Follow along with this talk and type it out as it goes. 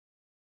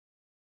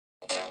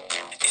It's the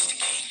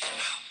kingdom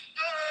out.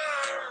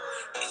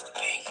 It's the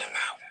kingdom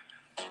out.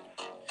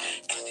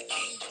 It's the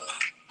kingdom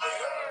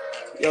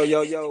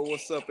out. Yo,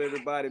 what's up,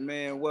 everybody,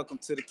 man? Welcome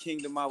to the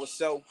Kingdom Hour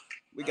Show.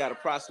 We got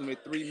approximately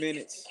 3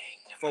 minutes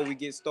before we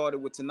get started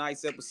with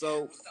tonight's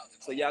episode.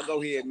 So y'all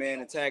go ahead,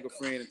 man, and tag a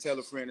friend and tell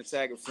a friend and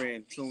tag a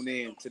friend. Tune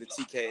in to the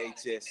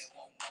TKHS.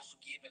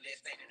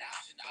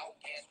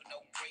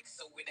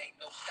 So it ain't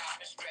no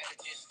stopping.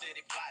 Strategists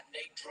steady plotting,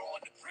 they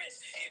drawing the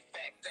prince. In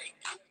fact, they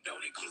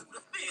don't include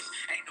the fist.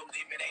 Ain't no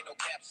limit, ain't no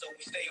cap, so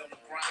we stay on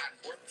the grind.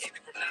 Work hit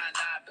it from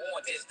 9-9,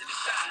 born destined to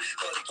shine.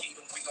 For the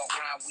kingdom, we gon'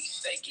 grind, we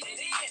staking it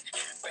in.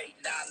 Fate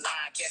not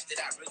lying, cast it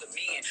out, reel them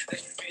in.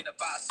 Let's repent of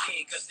our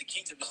sin, cause the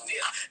kingdom is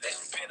near. Let's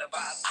repent of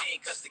our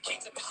sin, cause the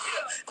kingdom is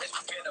here. Let's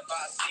repent of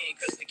our sin,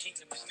 cause the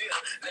kingdom is near.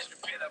 Let's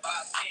repent of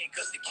our sin,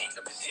 cause the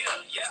kingdom is here.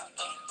 Yeah.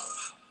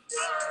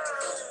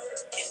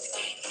 It's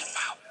the kingdom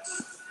out.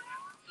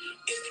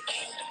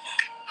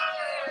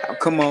 Oh,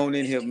 come on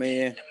in here,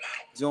 man.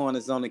 Join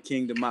us on the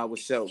Kingdom Hour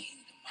Show. Naruto.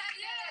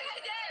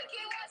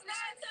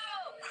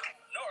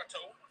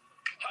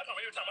 How come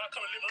every time I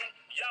come in the living room,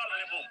 y'all in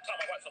the living room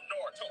talking about some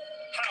Naruto?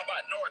 How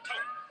about Naruto?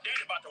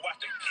 Daddy about to watch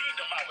the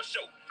Kingdom Hour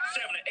Show,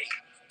 7 to 8.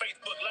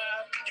 Facebook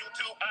Live,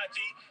 YouTube, IG,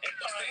 and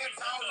Stand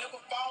tall,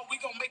 never fall. We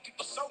gon' make it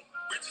for show.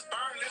 Riches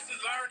burn, lessons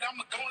learned.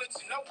 I'ma gon' let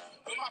you know.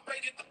 When my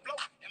plate hit the flow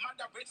and my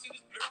direction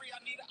is blurry, I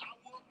need an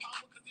hour of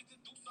power because it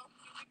just do something.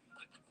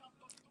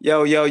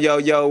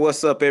 Yo,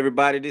 what's up,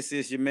 everybody? This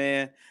is your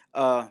man,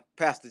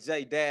 Pastor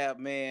J Dab,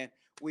 man.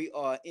 We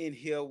are in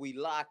here, we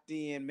locked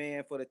in,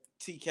 man, for the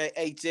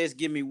TKHS.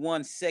 Give me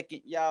 1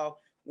 second, y'all.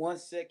 1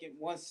 second,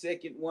 1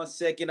 second, 1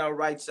 second. All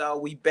right,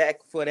 y'all. We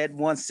back for that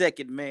 1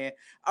 second, man.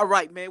 All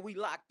right, man. We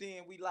locked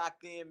in,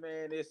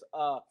 man. It's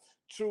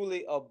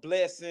truly a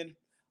blessing,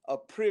 a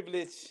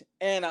privilege,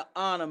 and an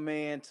honor,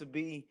 man, to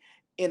be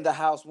in the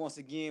house once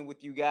again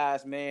with you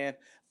guys, man.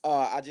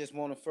 I just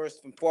want to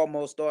first and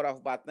foremost start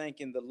off by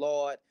thanking the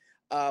Lord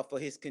for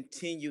his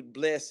continued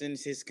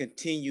blessings, his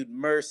continued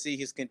mercy,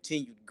 his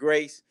continued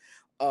grace.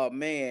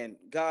 Man,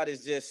 God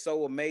is just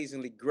so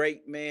amazingly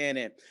great, man,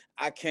 and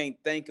I can't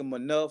thank him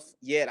enough.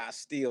 Yet I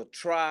still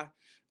try,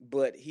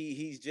 but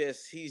he's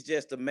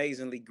just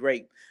amazingly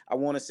great. I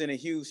want to send a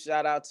huge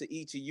shout out to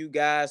each of you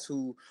guys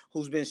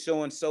who's been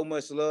showing so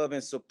much love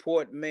and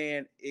support.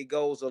 Man, it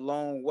goes a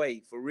long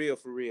way, for real,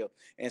 for real.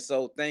 And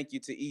so thank you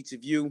to each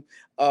of you.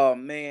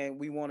 Man,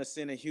 we want to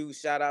send a huge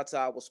shout out to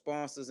our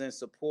sponsors and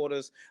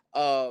supporters.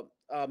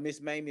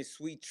 Miss Mamie's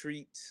Sweet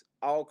Treats,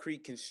 All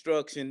Creek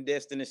Construction,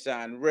 Destiny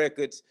Shine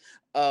Records,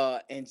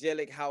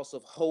 Angelic House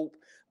of Hope.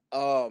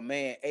 Oh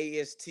man,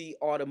 AST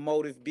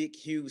Automotive, big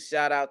huge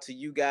shout out to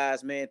you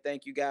guys, man.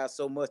 Thank you guys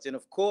so much. And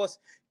of course,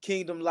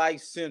 Kingdom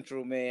Life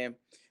Central, man.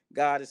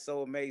 God is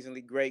so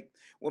amazingly great.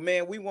 Well,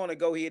 man, we want to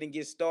go ahead and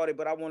get started,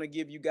 but I want to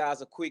give you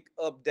guys a quick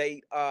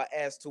update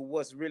as to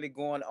what's really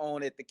going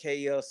on at the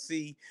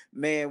KLC.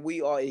 Man,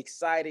 we are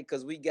excited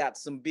because we got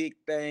some big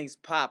things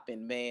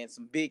popping, man.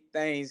 Some big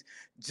things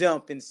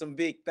jumping, some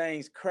big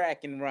things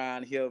cracking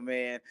around here,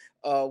 man.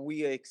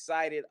 We are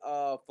excited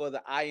for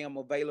the I Am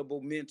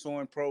Available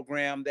mentoring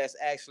program. That's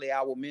actually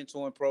our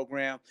mentoring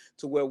program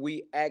to where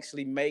we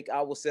actually make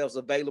ourselves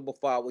available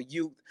for our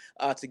youth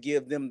to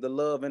give them the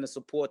love and the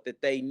support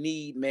that they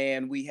need,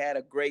 man. We had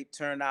a great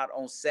turnout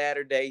on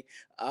Saturday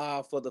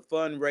for the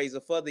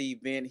fundraiser for the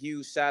event.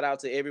 Huge shout out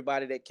to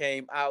everybody that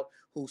came out,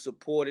 who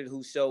supported,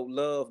 who showed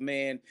love,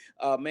 man.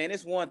 Man,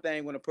 it's one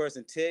thing when a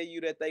person tell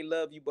you that they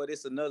love you, but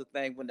it's another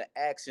thing when the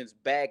actions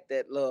back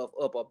that love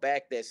up or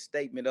back that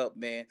statement up,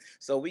 man.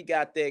 So we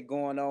got that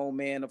going on,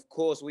 man. Of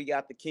course, we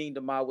got the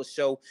Kingdom Hour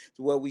Show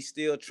where we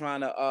still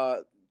trying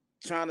to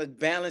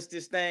balance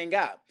this thing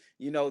out.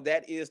 You know,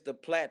 that is the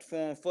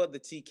platform for the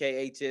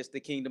TKHS, the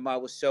Kingdom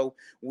Hour Show.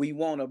 We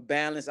want to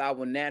balance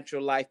our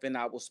natural life and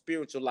our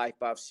spiritual life.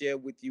 I've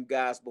shared with you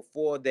guys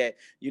before that,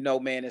 you know,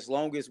 man, as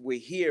long as we're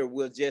here,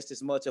 we're just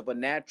as much of a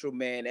natural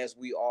man as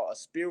we are a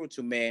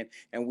spiritual man.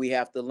 And we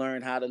have to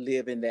learn how to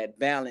live in that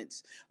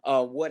balance.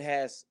 What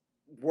has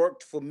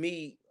worked for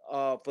me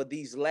for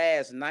these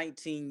last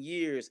 19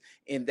 years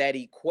in that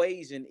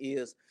equation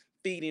is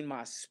feeding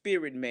my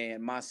spirit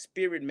man. My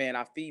spirit man,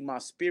 I feed my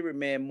spirit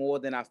man more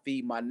than I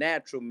feed my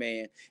natural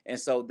man. And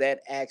so that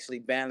actually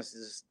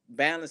balances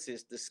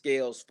the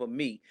scales for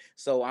me.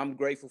 So I'm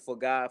grateful for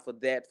God for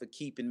that, for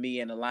keeping me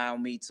and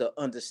allowing me to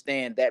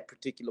understand that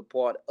particular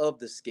part of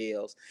the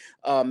scales.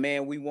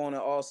 Man, we want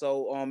to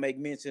also make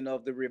mention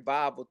of the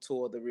revival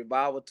tour. The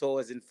revival tour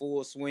is in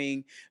full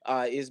swing.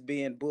 It's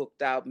being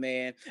booked out,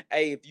 man.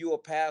 Hey, if you're a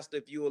pastor,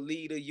 if you're a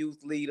leader,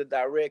 youth leader,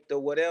 director,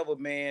 whatever,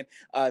 man,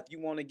 if you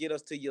want to get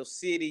us to your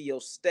city, your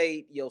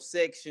state, your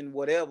section,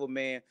 whatever,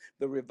 man,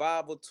 the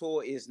revival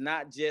tour is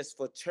not just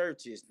for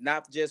churches,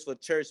 not just for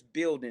church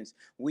buildings.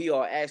 We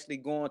are actually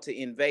going to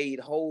invade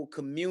whole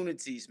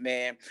communities,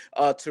 man,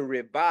 to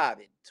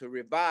revive it. to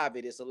revive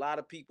it. It's a lot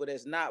of people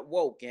that's not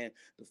woke, and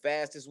the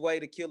fastest way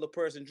to kill a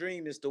person's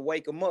dream is to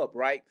wake them up,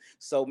 right?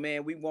 So,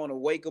 man, we want to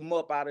wake them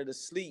up out of the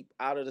sleep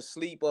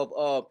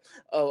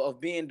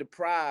of being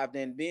deprived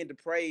and being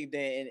depraved,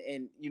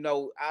 and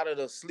out of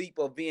the sleep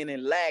of being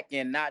in lack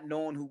and not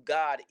knowing who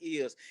God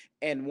is.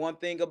 And one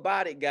thing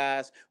about it,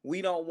 guys,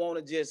 we don't want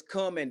to just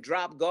come and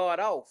drop God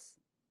off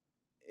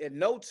in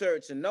no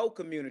church and no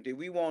community.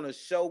 We want to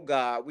show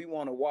God. We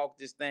want to walk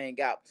this thing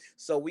out.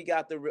 So we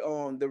got the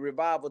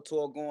revival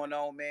tour going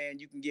on, man.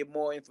 You can get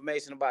more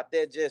information about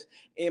that. Just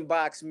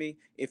inbox me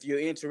if you're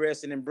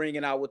interested in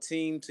bringing our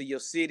team to your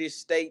city,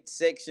 state,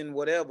 section,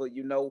 whatever.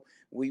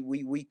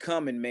 We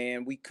coming,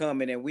 man. We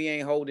coming, and we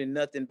ain't holding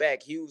nothing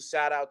back. Huge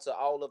shout out to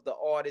all of the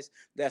artists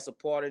that's a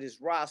part of this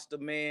roster,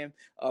 man.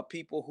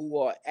 People who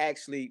are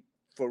actually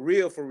for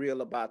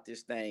real about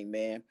this thing,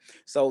 man.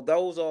 So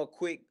those are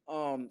quick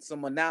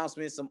some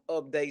announcements, some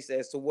updates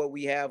as to what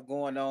we have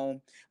going on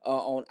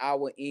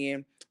our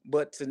end.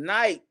 But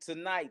tonight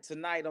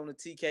on the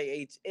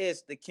TKHS,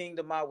 the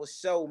Kingdom Hour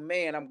show,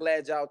 man, I'm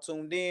glad y'all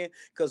tuned in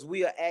because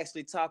we are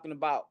actually talking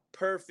about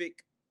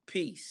perfect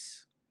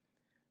peace.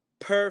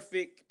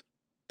 Perfect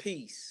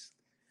peace.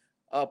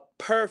 A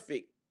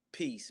perfect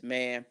peace,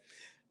 man.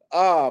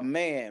 Oh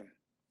man.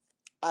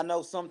 I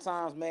know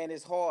sometimes, man,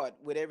 it's hard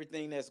with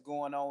everything that's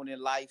going on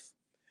in life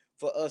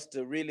for us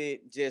to really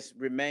just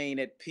remain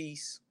at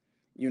peace.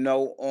 You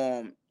know,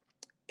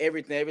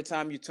 everything, every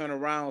time you turn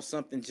around,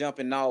 something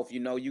jumping off.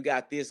 You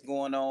got this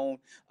going on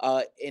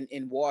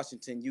in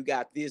Washington. You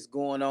got this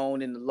going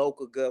on in the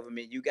local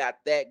government. You got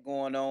that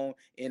going on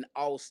in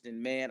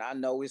Austin, man. I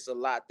know it's a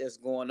lot that's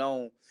going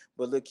on,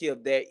 but look here,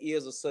 there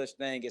is a such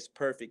thing as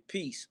perfect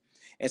peace.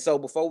 And so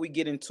before we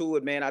get into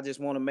it, man, I just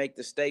want to make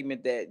the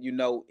statement that,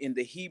 in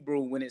the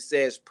Hebrew, when it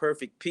says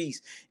perfect peace,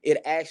 it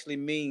actually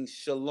means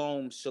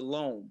shalom,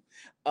 shalom.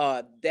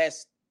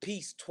 That's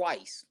peace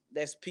twice.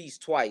 That's peace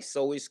twice.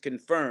 So it's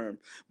confirmed.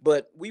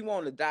 But we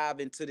want to dive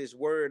into this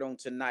word on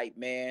tonight,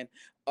 man.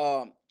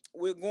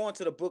 We're going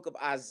to the book of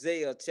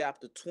Isaiah,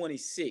 chapter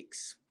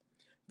 26.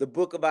 The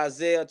book of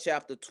Isaiah,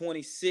 chapter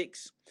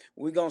 26.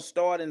 We're going to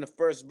start in the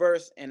first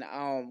verse, and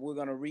we're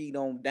going to read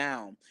on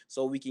down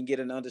so we can get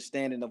an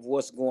understanding of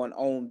what's going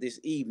on this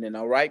evening.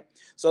 All right.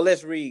 So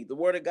let's read. The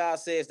word of God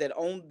says that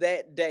on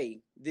that day,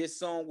 this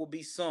song will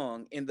be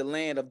sung in the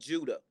land of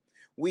Judah.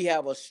 We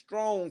have a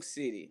strong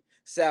city.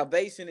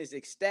 Salvation is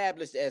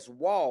established as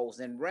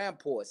walls and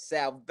ramparts.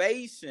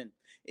 Salvation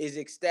is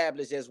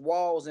established as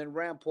walls and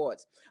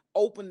ramparts.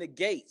 Open the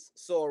gates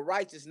so a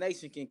righteous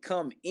nation can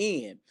come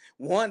in,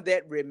 one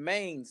that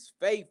remains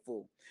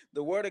faithful.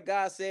 The word of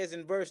God says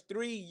in verse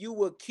 3, you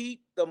will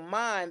keep the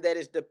mind that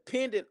is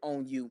dependent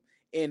on you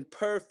in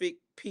perfect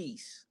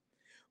peace,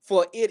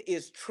 for it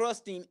is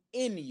trusting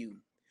in you.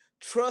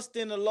 Trust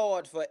in the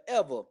Lord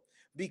forever,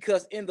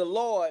 because in the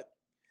Lord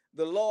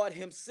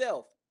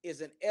himself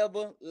is an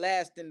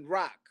everlasting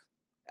rock.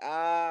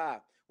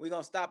 We're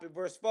going to stop at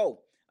verse 4.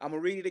 I'm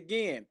going to read it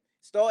again,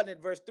 starting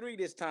at verse 3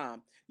 this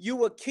time. You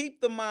will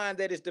keep the mind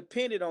that is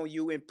dependent on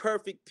you in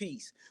perfect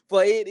peace,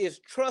 for it is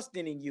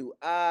trusting in you.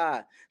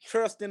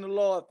 Trust in the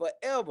Lord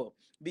forever,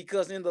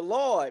 because in the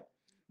Lord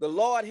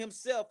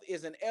himself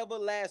is an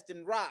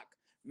everlasting rock.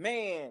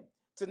 Man,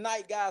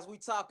 tonight, guys, we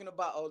talking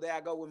about, oh, there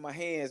I go with my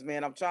hands,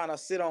 man. I'm trying to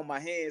sit on my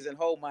hands and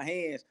hold my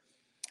hands.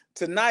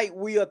 Tonight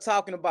we are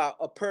talking about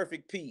a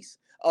perfect peace,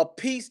 a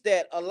peace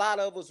that a lot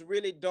of us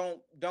really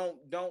don't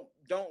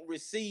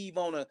receive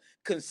on a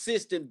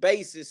consistent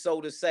basis,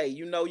 so to say.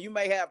 You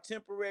may have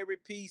temporary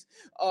peace,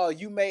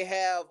 you may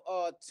have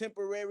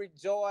temporary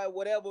joy,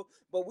 whatever,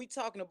 but we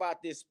talking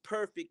about this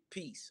perfect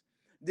peace.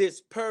 This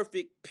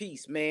perfect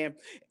peace, man.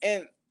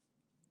 And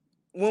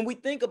when we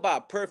think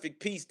about perfect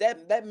peace,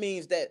 that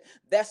means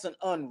that's an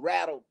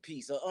unrattled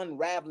peace, an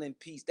unraveling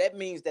peace. That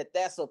means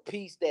that's a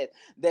peace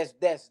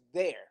that's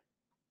there,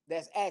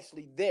 that's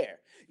actually there.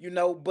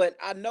 But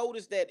I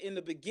noticed that in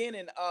the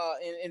beginning,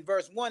 in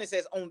verse 1, it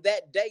says, on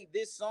that day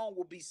this song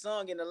will be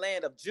sung in the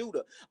land of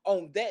Judah.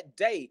 On that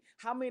day,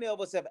 how many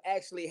of us have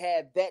actually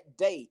had that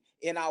day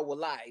in our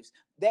lives?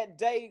 That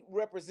day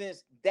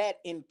represents that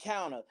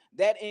encounter.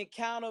 That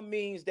encounter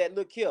means that,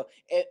 look here,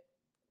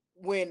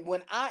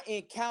 when I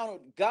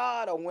encountered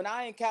God, or when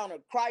I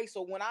encountered Christ,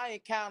 or when I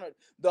encountered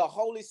the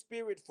Holy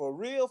Spirit for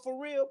real,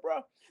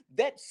 bro,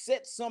 that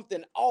set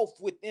something off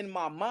within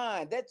my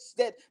mind. That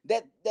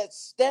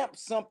stamped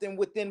something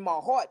within my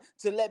heart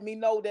to let me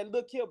know that,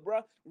 look here,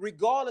 bro,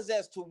 regardless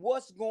as to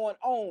what's going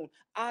on,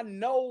 I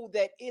know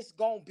that it's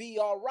gonna be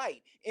all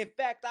right. In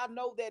fact, I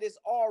know that it's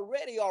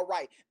already all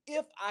right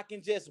if I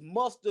can just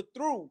muster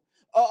through,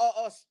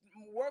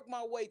 work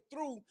my way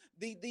through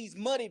these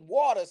muddied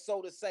waters,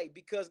 so to say.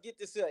 Because get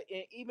this here,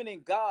 even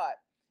in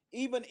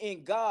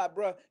God,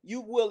 bro,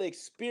 you will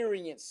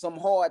experience some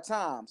hard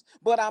times.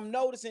 But I'm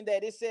noticing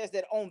that it says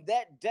that on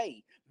that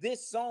day,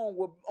 this song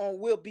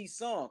will be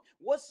sung.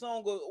 What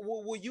song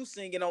were you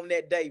singing on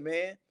that day,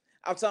 man?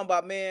 I'm talking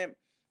about, man,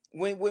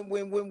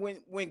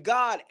 when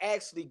God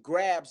actually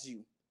grabs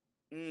you.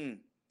 Mm,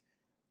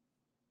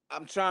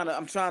 I'm trying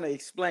to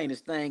explain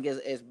this thing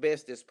as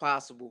best as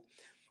possible.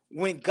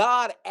 When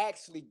God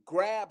actually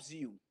grabs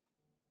you,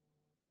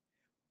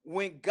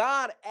 when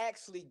God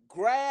actually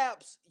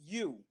grabs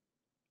you,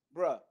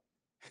 bruh,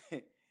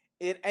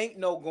 it ain't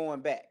no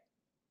going back.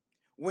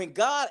 When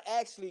God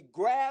actually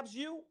grabs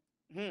you,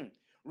 hmm,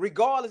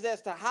 regardless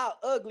as to how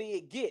ugly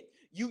it get,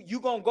 you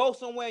gonna go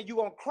somewhere and you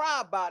gonna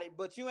cry about it,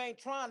 but you ain't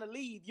trying to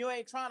leave. You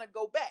ain't trying to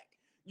go back.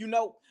 You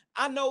know,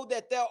 I know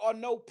that there are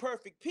no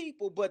perfect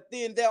people, but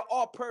then there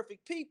are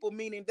perfect people,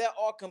 meaning there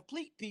are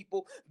complete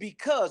people,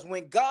 because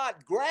when God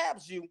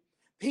grabs you,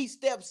 he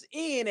steps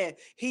in and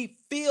he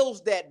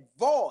fills that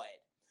void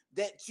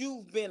that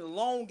you've been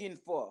longing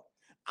for.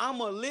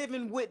 I'm a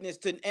living witness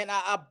to, and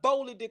I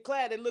boldly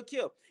declare that, look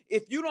here,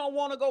 if you don't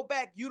want to go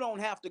back, you don't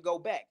have to go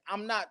back.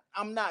 I'm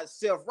not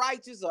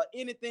self-righteous or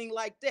anything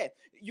like that.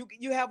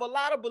 You have a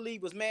lot of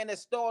believers, man, that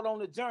start on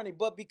the journey,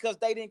 but because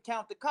they didn't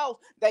count the cost,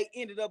 they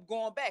ended up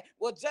going back.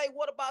 Well, Jay,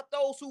 what about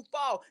those who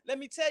fall? Let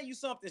me tell you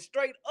something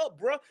straight up,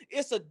 bro.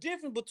 It's a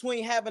difference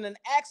between having an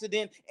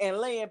accident and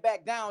laying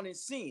back down in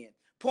sin.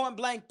 Point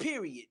blank,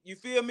 period. You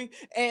feel me?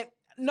 And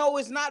no,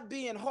 it's not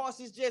being harsh.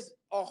 It's just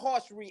a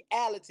harsh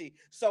reality,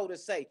 so to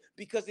say.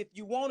 Because if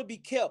you want to be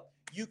kept,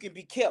 you can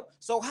be kept.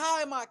 So how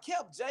am I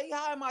kept, Jay?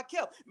 How am I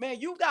kept? Man,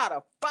 you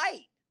gotta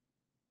fight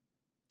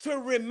to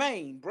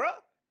remain, bruh.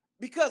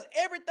 Because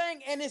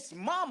everything and its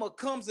mama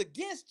comes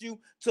against you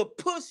to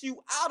push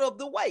you out of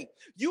the way.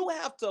 You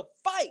have to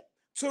fight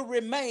to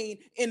remain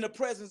in the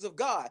presence of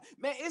God.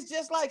 Man, it's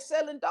just like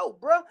selling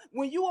dope, bruh.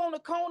 When you on the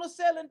corner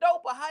selling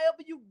dope or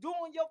however you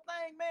doing your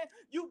thing, man,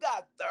 you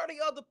got 30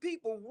 other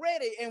people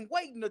ready and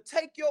waiting to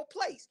take your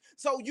place.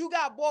 So you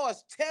got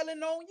boys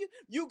telling on you.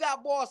 You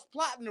got boys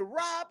plotting to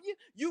rob you.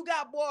 You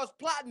got boys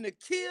plotting to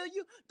kill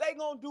you. They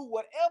gonna do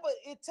whatever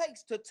it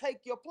takes to take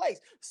your place.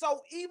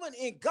 So even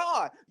in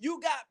God, you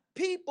got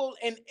people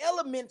and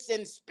elements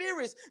and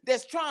spirits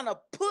that's trying to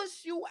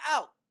push you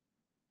out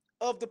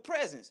of the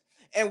presence.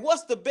 And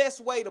what's the best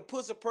way to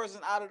push a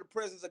person out of the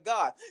presence of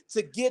God?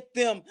 To get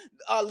them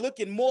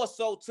looking more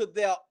so to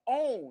their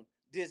own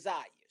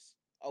desires.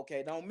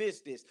 Okay, don't miss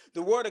this.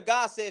 The word of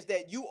God says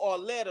that you are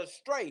led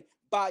astray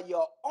by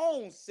your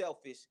own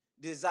selfish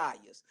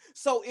desires.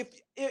 So if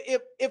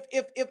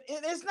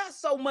it's not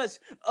so much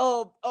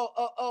of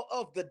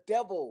the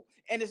devil,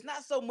 and it's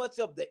not so much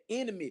of the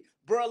enemy,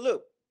 bro.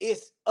 Look,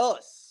 it's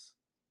us.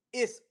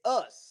 It's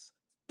us.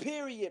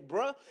 Period,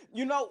 bro.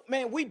 You know,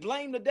 man, we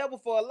blame the devil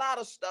for a lot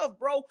of stuff,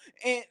 bro.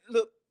 And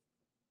look,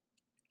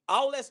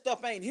 all that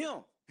stuff ain't him.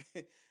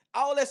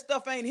 All that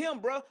stuff ain't him,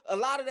 bro. A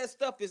lot of that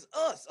stuff is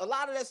us. A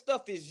lot of that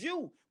stuff is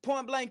you.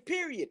 Point blank,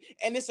 period.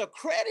 And it's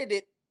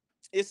accredited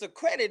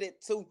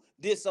to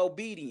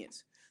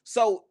disobedience.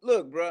 So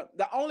look, bro,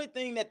 the only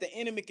thing that the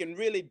enemy can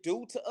really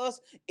do to us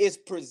is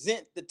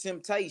present the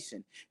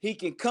temptation. He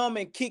can come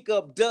and kick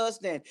up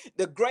dust, and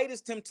the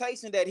greatest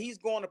temptation that he's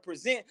going to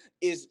present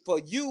is for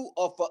you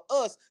or for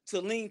us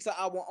to lean to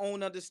our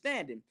own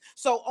understanding.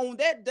 So on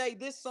that day,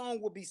 this song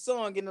will be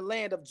sung in the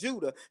land of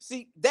Judah.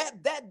 See,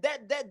 that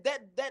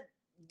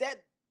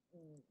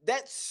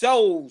that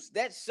shows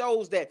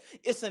that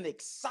it's an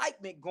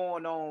excitement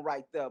going on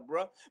right there,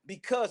 bro.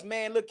 Because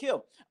man, look here.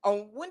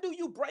 When do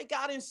you break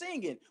out in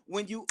singing?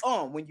 When you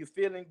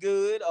feeling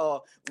good,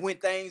 or when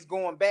things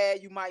going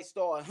bad, you might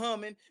start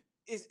humming.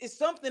 It's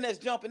something that's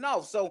jumping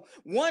off. So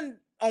one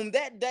on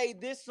that day,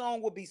 this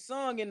song will be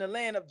sung in the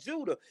land of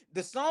Judah.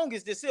 The song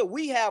is this here: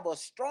 we have a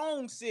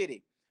strong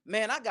city.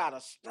 Man, I got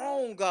a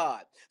strong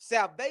God.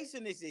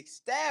 Salvation is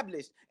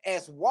established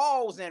as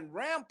walls and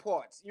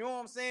ramparts. You know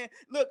what I'm saying?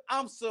 Look,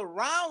 I'm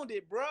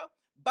surrounded, bro,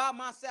 by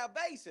my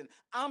salvation.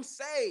 I'm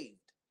saved.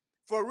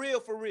 For real,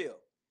 for real.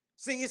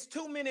 See, it's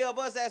too many of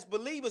us as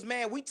believers,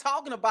 man. We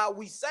talking about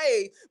we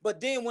saved,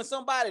 but then when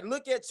somebody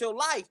look at your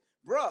life,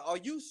 bro, are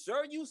you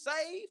sure you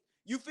saved?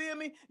 You feel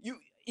me?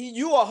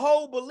 You a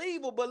whole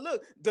believer, but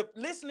look,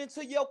 listening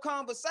to your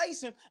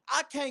conversation,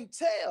 I can't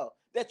tell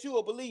that you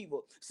a believer.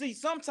 See,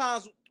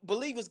 sometimes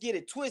believers get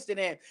it twisted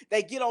and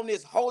they get on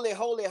this holy,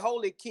 holy,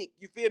 holy kick.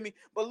 You feel me?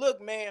 But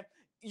look, man,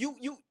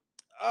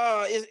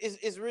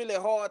 it's really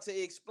hard to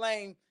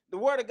explain. The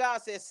word of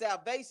God says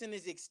salvation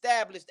is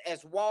established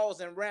as walls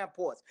and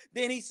ramparts.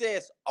 Then he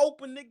says,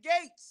 open the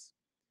gates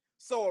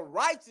so a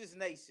righteous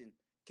nation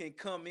can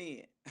come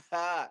in.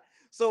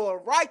 So a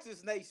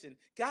righteous nation.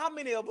 How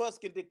many of us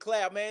can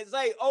declare, man,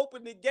 say,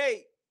 open the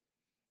gate?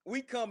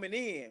 We coming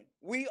in.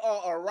 We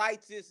are a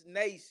righteous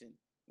nation.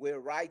 We're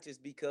righteous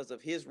because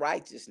of his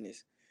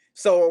righteousness.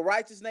 So a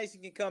righteous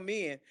nation can come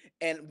in,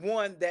 and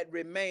one that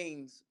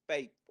remains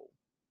faithful.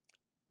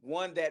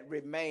 One that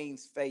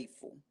remains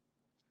faithful.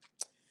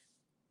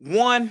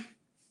 One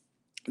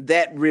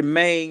that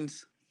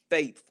remains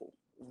faithful.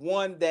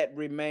 One that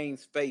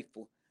remains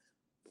faithful.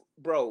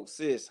 Bro,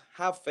 sis,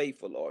 how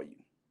faithful are you?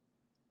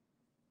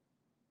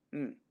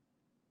 Hmm.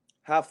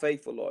 How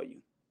faithful are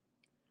you?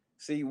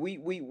 See,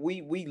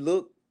 we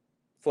look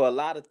for a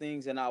lot of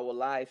things in our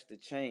lives to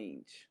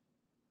change.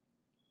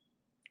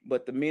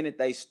 But the minute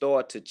they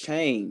start to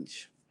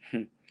change,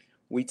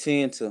 we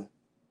tend to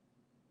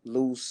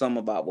lose some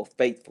of our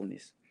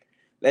faithfulness.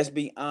 Let's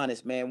be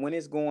honest, man. When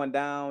it's going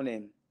down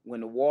and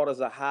when the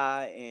waters are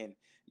high and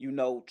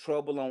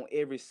trouble on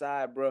every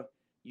side, bro,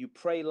 you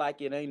pray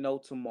like it ain't no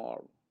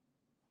tomorrow.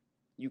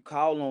 You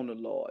call on the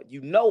Lord.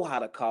 You know how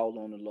to call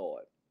on the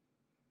Lord.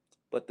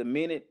 But the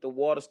minute the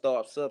water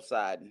starts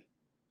subsiding,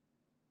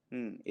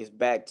 it's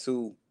back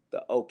to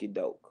the okie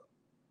doke.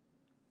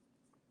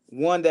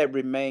 One that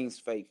remains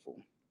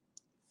faithful.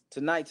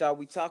 Tonight, y'all,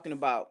 we talking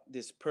about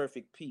this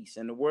perfect peace.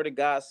 And the word of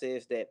God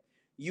says that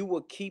you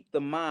will keep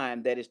the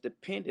mind that is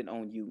dependent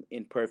on you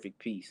in perfect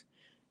peace.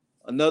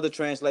 Another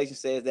translation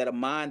says that a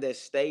mind that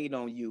stayed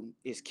on you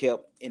is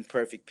kept in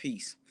perfect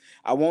peace.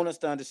 I want us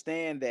to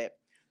understand that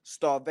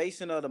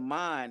starvation of the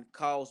mind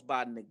caused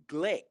by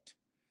neglect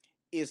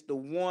is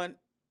one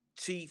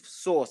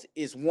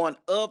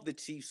of the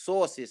chief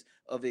sources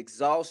of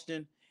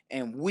exhaustion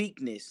and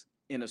weakness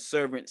in a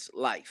servant's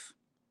life.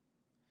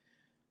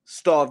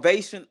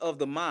 Starvation of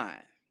the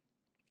mind,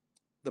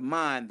 the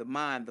mind.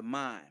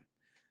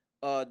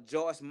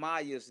 Joyce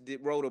Myers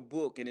wrote a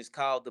book, and it's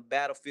called The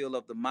Battlefield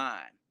of the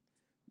Mind.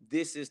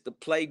 This is the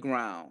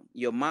playground.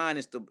 Your mind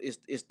is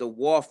the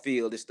war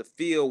field. It's the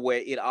field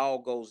where it all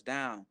goes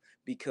down,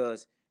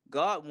 because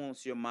God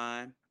wants your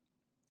mind,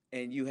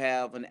 and you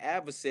have an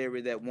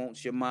adversary that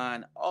wants your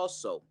mind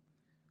also.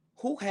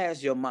 Who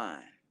has your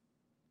mind?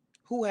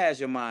 Who has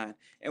your mind?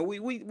 And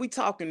we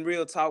talking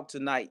real talk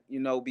tonight,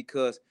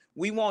 because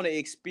we want to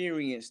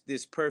experience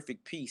this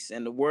perfect peace,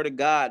 and the word of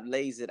God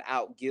lays it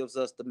out, gives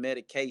us the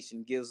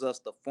medication, gives us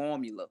the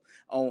formula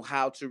on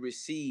how to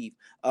receive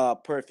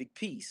perfect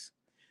peace.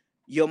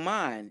 Your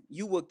mind,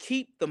 you will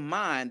keep the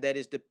mind that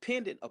is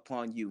dependent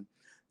upon you.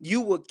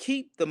 You will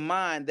keep the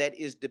mind that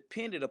is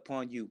dependent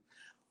upon you.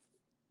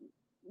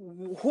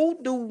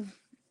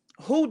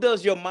 Who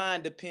does your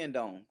mind depend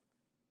on?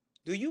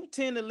 Do you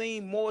tend to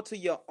lean more to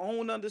your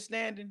own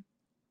understanding,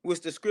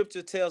 which the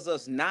scripture tells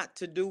us not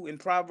to do in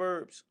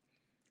Proverbs?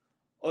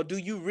 Or do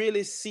you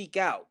really seek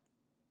out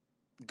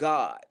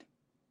God?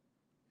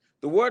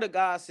 The word of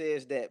God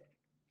says that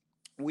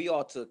we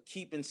ought to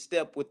keep in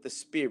step with the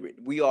Spirit.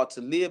 We ought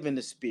to live in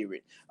the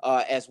Spirit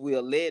as we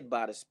are led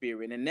by the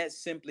Spirit. And that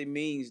simply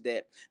means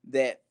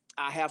that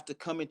I have to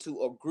come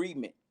into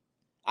agreement.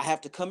 I have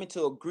to come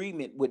into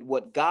agreement with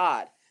what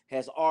God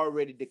has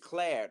already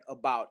declared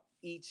about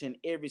each and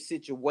every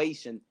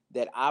situation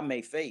that I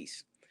may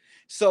face.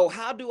 So,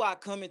 how do I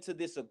come into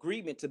this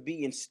agreement to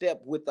be in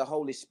step with the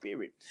Holy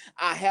Spirit?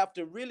 I have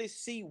to really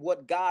see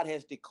what God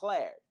has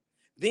declared.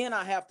 Then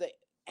I have to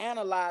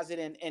analyze it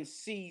and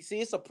see.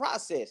 See, it's a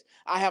process.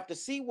 I have to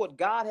see what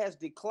God has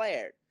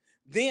declared.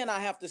 Then I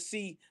have to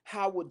see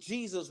how would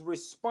Jesus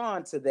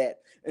respond to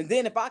that. And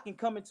then if I can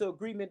come into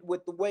agreement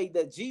with the way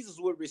that Jesus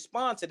would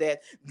respond to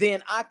that,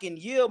 then I can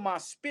yield my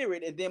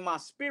spirit, and then my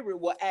spirit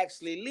will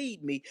actually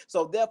lead me.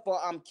 So therefore,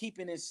 I'm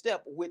keeping in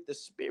step with the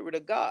Spirit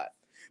of God.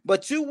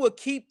 But you will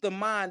keep the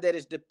mind that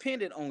is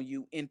dependent on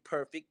you in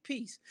perfect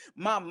peace.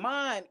 My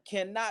mind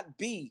cannot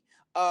be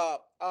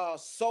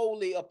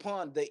solely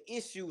upon the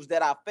issues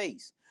that I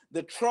face,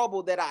 the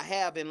trouble that I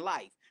have in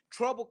life.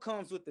 Trouble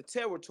comes with the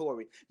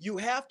territory. You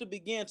have to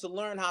begin to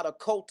learn how to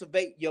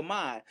cultivate your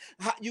mind.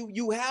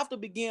 You have to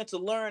begin to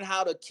learn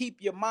how to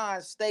keep your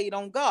mind stayed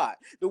on God.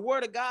 The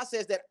word of God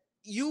says that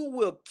you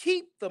will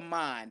keep the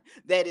mind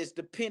that is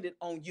dependent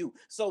on you.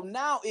 So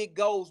now it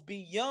goes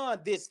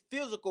beyond this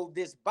physical,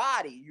 this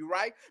body, you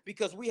right?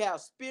 Because we have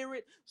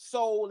spirit,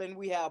 soul, and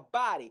we have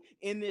body.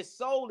 In this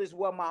soul is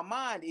where my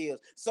mind is.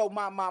 So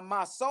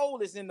my soul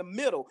is in the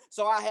middle.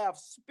 So I have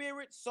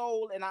spirit,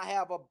 soul, and I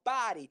have a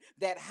body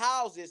that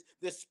houses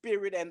the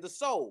spirit and the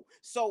soul.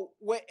 So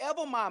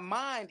wherever my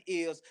mind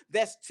is,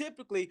 that's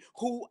typically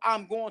who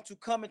I'm going to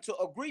come into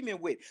agreement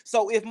with.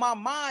 So if my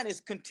mind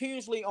is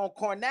continuously on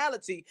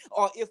carnality,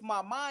 or if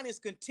my mind is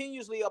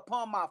continuously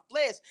upon my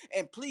flesh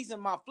and pleasing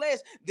my flesh,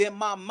 then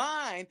my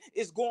mind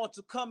is going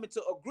to come into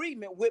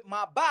agreement with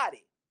my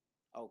body.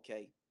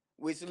 Okay,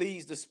 which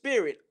leads the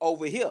spirit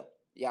over here.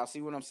 Y'all see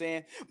what I'm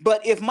saying?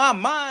 But if my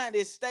mind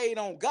is stayed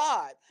on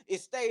God,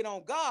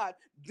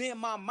 then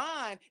my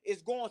mind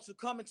is going to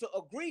come into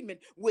agreement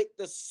with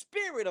the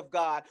Spirit of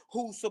God,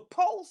 who's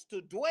supposed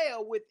to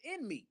dwell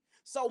within me.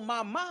 So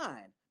my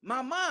mind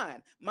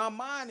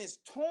is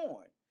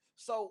torn.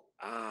 So,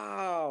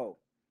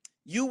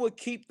 you will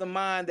keep the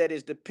mind that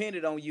is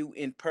dependent on you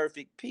in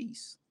perfect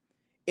peace.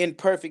 In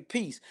perfect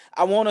peace.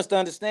 I want us to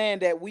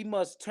understand that we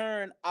must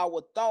turn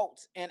our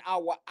thoughts and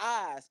our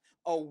eyes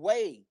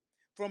away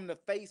from the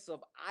face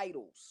of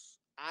idols.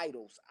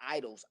 Idols.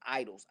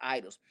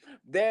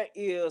 There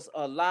is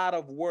a lot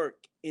of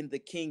work in the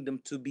kingdom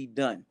to be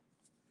done.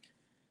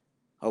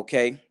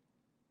 Okay.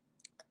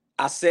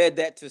 I said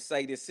that to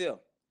say this here.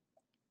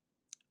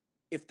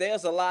 If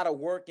there's a lot of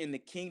work in the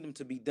kingdom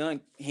to be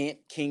done, hint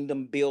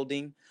kingdom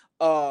building,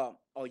 are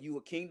you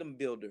a kingdom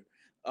builder?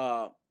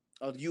 Are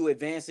you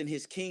advancing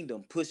his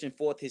kingdom, pushing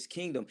forth his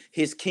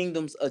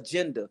kingdom's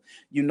agenda?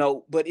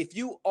 But if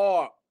you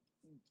are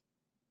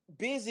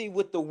busy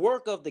with the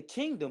work of the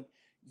kingdom,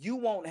 you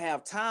won't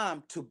have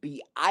time to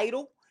be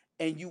idle,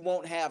 and you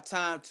won't have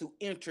time to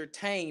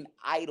entertain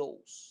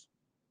idols.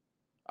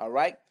 All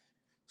right.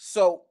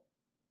 So,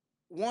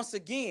 once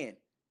again,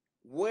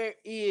 where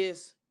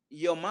is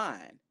your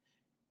mind?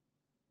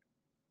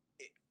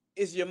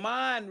 Is your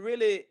mind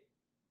really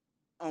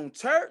on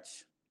church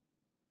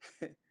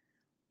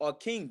or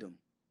kingdom?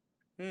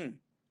 Hmm.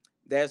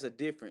 There's a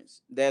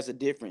difference. There's a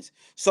difference.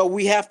 So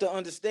we have to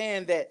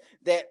understand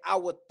that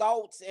our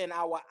thoughts and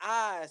our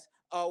eyes,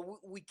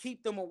 we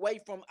keep them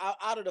away from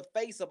out of the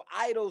face of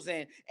idols,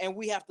 and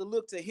we have to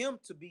look to Him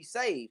to be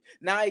saved.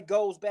 Now it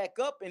goes back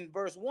up in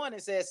verse 1.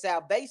 It says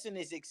salvation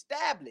is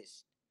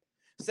established.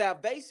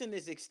 Salvation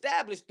is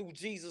established through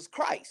Jesus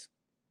Christ.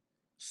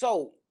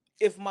 So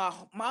if my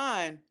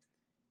mind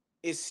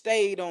is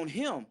stayed on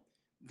Him,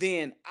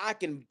 then I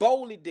can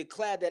boldly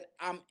declare that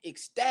I'm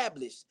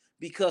established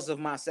because of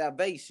my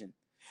salvation.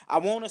 I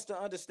want us to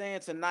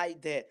understand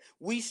tonight that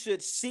we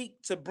should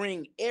seek to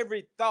bring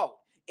every thought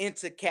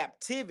into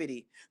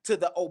captivity to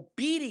the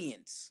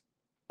obedience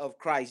of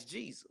Christ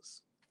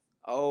Jesus.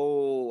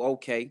 Oh,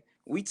 okay.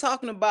 We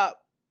talking about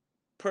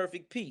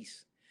perfect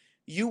peace.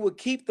 You will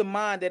keep the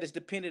mind that is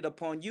dependent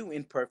upon you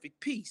in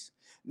perfect peace.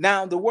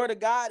 Now, the word of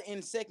God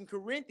in Second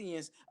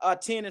Corinthians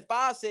 10 and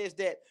 5 says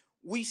that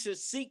we should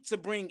seek to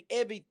bring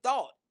every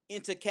thought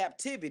into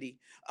captivity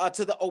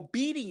to the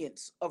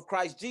obedience of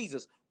Christ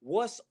Jesus.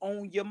 What's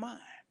on your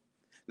mind?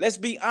 Let's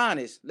be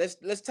honest.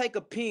 Let's take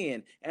a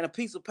pen and a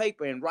piece of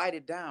paper and write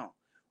it down.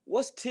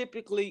 What's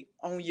typically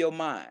on your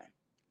mind?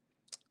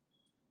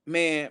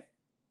 Man,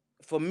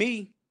 for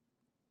me,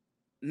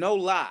 no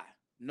lie,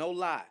 no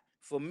lie.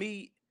 For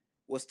me,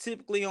 what's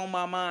typically on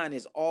my mind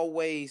is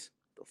always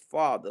the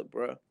Father,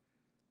 bruh.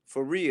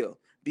 For real.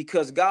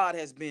 Because God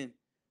has been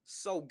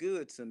so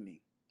good to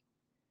me.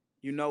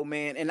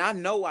 Man, and I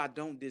know I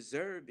don't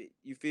deserve it.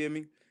 You feel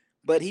me?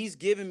 But He's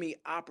given me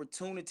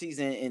opportunities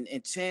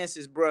and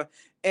chances, bruh.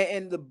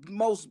 And the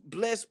most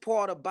blessed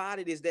part about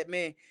it is that,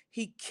 man,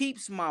 He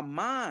keeps my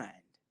mind.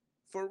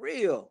 For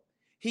real.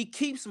 He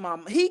keeps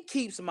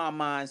my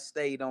mind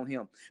stayed on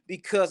Him,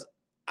 because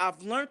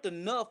I've learned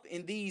enough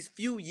in these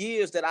few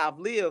years that I've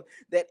lived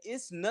that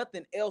it's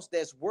nothing else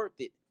that's worth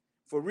it.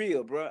 For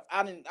real, bro.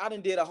 I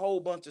didn't did a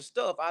whole bunch of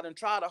stuff. I didn't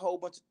tried a whole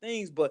bunch of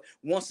things, but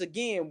once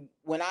again,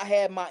 when I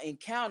had my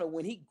encounter,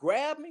 when He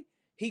grabbed me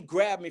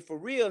for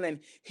real,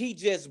 and He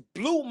just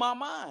blew my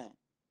mind.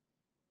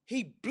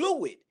 He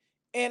blew it.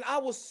 And I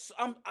was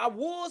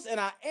and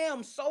I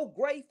am so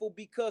grateful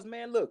because,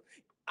 man, look,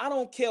 I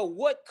don't care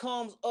what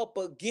comes up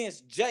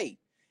against Jay.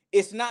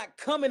 It's not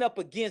coming up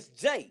against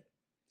Jay,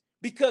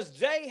 because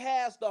Jay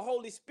has the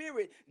Holy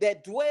Spirit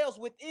that dwells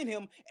within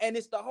him, and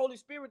it's the Holy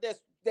Spirit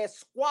that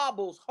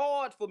squabbles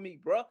hard for me,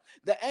 bro.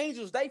 The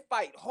angels, they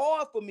fight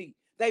hard for me.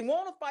 They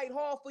want to fight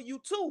hard for you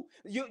too.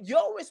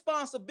 Your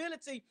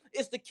responsibility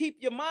is to keep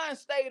your mind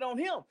stayed on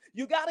Him.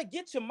 You got to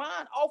get your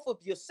mind off of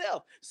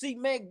yourself. See,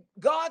 man,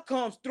 God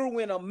comes through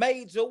in a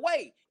major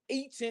way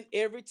each and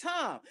every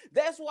time.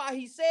 That's why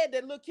He said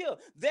that, look here,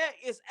 there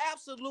is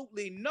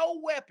absolutely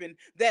no weapon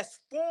that's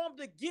formed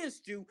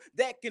against you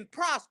that can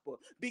prosper.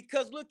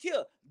 Because look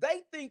here,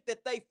 they think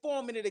that they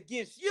forming it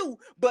against you,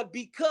 but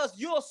because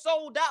you're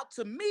sold out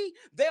to me,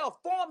 they're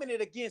forming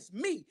it against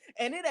me.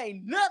 And it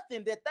ain't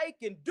nothing that they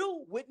can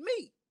do with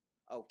me.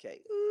 Okay.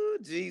 Ooh,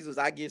 Jesus,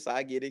 I guess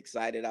I get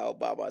excited all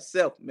by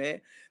myself,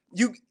 man.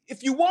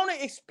 If you want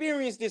to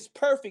experience this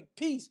perfect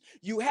peace,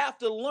 you have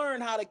to learn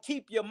how to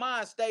keep your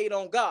mind stayed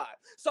on God.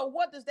 So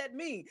what does that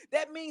mean?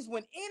 That means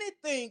when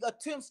anything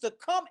attempts to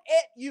come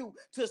at you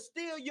to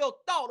steal your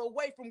thought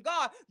away from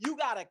God, you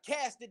got to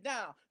cast it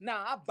down.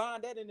 Now, I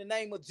bind that in the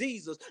name of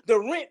Jesus. The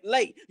rent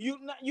late.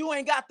 You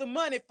ain't got the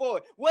money for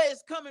it. Where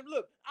it's coming,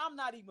 look, I'm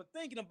not even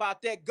thinking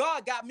about that.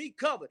 God got me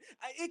covered.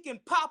 It can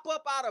pop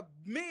up out of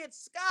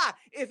mid-sky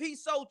if He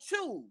so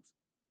choose.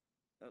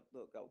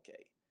 Look,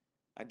 okay.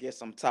 I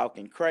guess I'm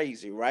talking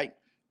crazy, right?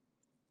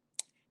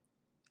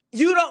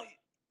 You don't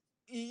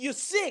you're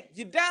sick.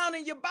 You're down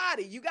in your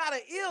body. You got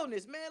an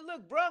illness, man.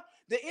 Look, bro,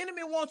 the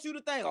enemy wants you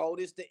to think, oh,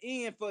 this the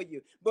end for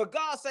you. But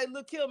God say,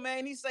 look here,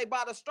 man. He say,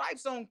 by the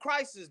stripes on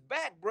Christ's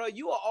back, bro,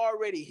 you are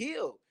already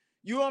healed.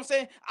 You know what I'm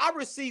saying? I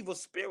receive a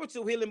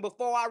spiritual healing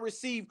before I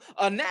receive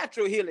a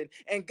natural healing.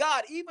 And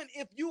God, even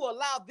if you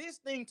allow this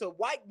thing to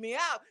wipe me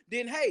out,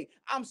 then hey,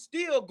 I'm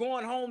still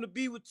going home to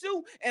be with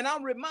you. And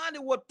I'm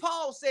reminded what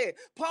Paul said.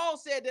 Paul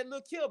said that,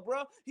 look here,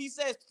 bro. He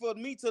says, for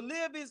me to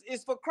live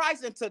is for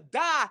Christ, and to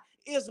die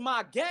is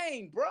my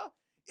gain, bro.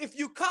 If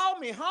you call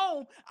me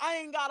home, I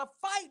ain't got to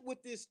fight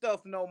with this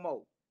stuff no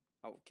more.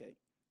 Okay.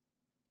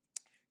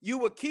 You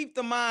will keep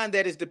the mind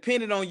that is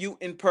dependent on you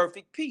in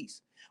perfect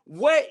peace.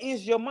 Where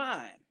is your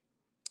mind?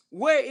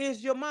 Where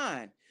is your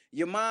mind?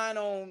 Your mind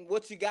on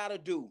what you got to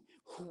do,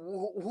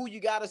 who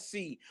you got to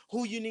see,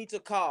 who you need to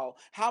call,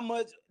 how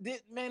much.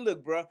 Man,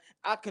 look, bro,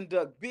 I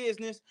conduct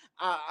business.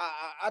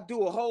 I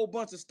do a whole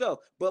bunch of stuff,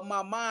 but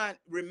my mind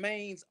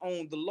remains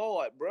on the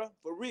Lord, bro,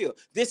 for real.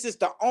 This is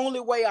the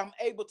only way I'm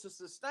able to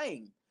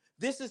sustain.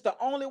 This is the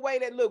only way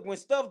that, look, when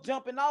stuff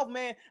jumping off,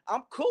 man,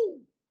 I'm cool.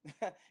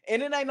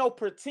 And it ain't no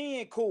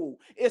pretend cool.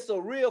 It's a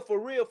real, for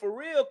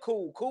real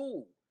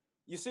cool.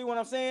 You see what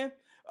I'm saying?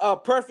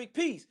 Perfect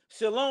peace.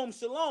 Shalom,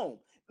 shalom.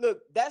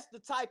 Look, that's the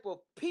type of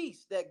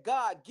peace that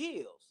God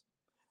gives.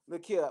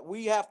 Look here,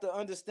 we have to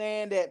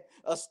understand that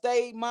a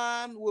stayed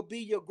mind will be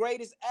your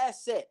greatest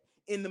asset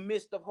in the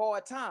midst of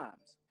hard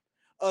times.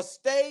 A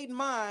stayed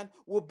mind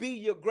will be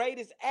your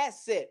greatest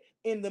asset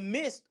in the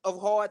midst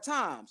of hard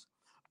times.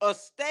 A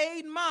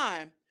stayed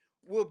mind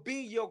will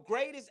be your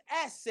greatest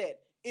asset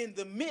in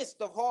the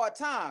midst of hard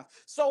times.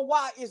 So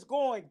while it's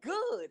going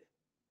good,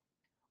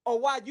 or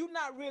while you're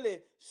not really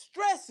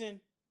stressing,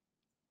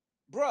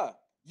 bruh,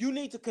 you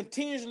need to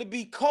continuously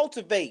be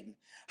cultivating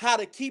how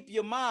to keep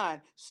your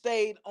mind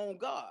stayed on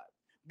God.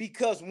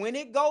 Because when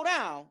it go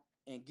down,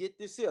 and get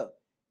this here,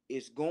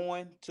 it's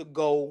going to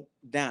go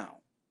down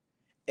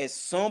at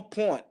some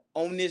point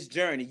on this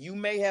journey. You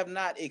may have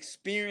not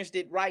experienced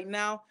it right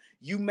now.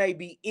 You may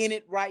be in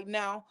it right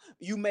now.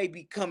 You may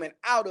be coming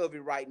out of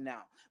it right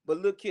now. But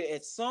look here,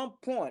 at some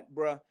point,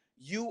 bruh,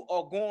 you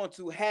are going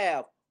to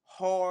have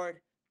hard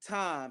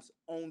times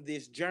on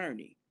this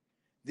journey.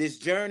 This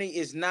journey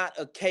is not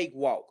a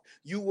cakewalk.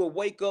 You will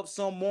wake up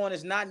some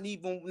mornings not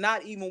even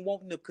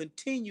wanting to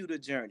continue the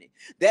journey.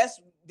 This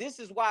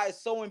is why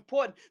it's so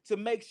important to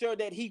make sure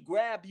that he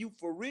grab you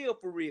for real,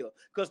 for real.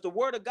 Because the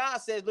word of God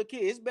says, look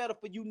here, it's better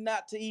for you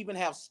not to even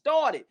have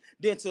started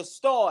than to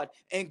start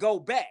and go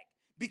back.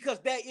 Because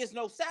there is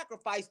no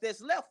sacrifice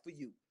that's left for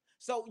you.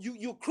 So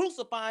you're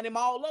crucifying him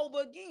all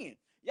over again.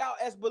 Y'all,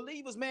 as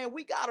believers, man,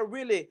 we got to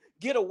really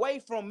get away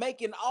from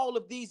making all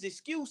of these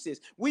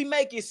excuses. We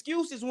make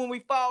excuses when we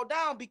fall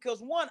down because,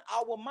 one,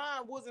 our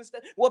mind wasn't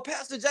well,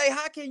 Pastor Jay,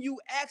 how can you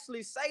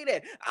actually say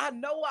that? I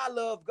know I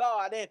love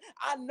God, and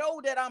I know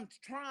that I'm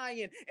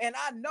trying, and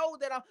I know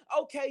that I'm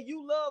okay.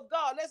 You love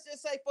God. Let's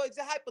just say, for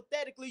example,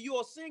 hypothetically,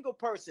 you're a single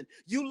person.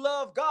 You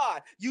love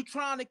God. You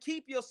trying to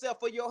keep yourself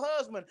for your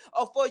husband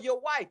or for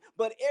your wife,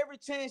 but every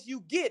chance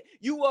you get,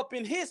 you up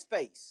in his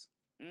face.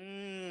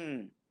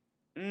 Mm.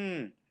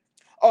 Mm.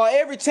 Or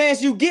every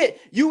chance you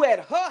get, you at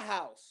her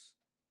house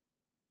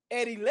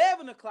at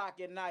 11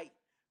 o'clock at night,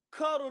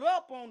 cuddled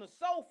up on the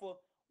sofa,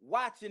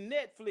 watching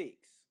Netflix.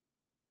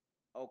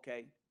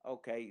 Okay,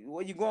 okay.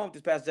 Where you going with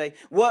this, Pastor Jay?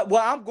 What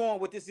I'm going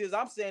with this is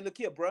I'm saying, look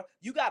here, bro,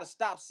 you got to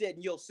stop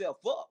setting yourself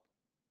up.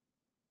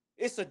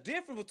 It's a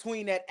difference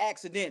between that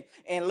accident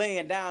and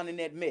laying down in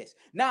that mess.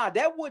 Now,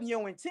 that wasn't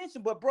your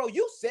intention, but bro,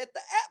 you set the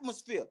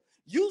atmosphere.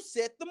 You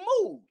set the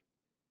mood.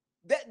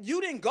 That you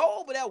didn't go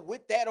over there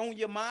with that on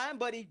your mind,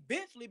 but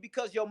eventually,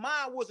 because your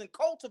mind wasn't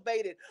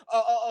cultivated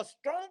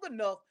strong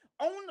enough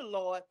on the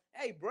Lord,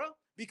 hey, bro,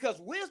 because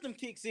wisdom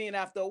kicks in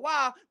after a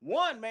while.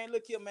 One, man,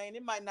 look here, man,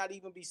 it might not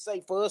even be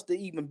safe for us to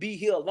even be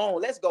here alone.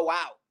 Let's go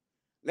out.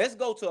 Let's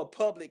go to a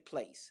public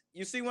place.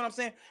 You see what I'm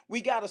saying?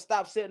 We got to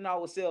stop setting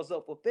ourselves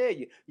up for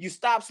failure. You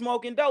stop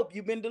smoking dope.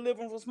 You've been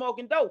delivering from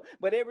smoking dope.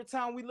 But every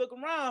time we look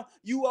around,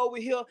 you over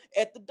here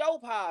at the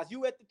dope house.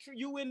 You at the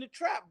you in the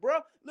trap, bro.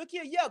 Look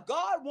here. Yeah,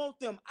 God wants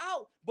them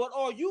out, but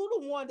are you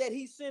the one that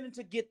he's sending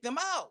to get them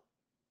out?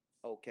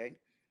 Okay.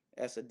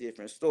 That's a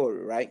different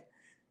story, right?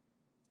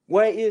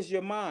 Where is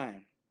your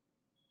mind?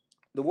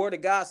 The word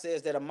of God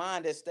says that a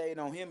mind that stayed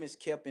on him is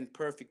kept in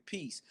perfect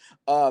peace.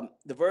 The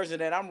version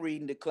that I'm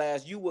reading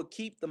declares, you will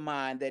keep the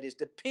mind that is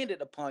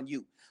dependent upon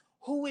you.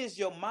 Who is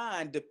your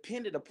mind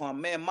dependent upon?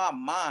 Man, my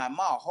mind,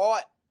 my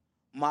heart,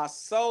 my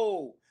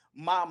soul,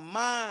 my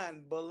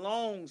mind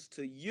belongs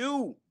to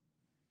you.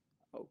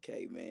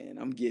 Okay, man,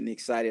 I'm getting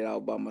excited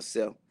all by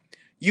myself.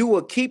 You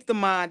will keep the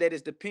mind that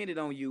is dependent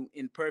on you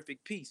in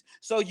perfect peace.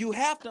 So you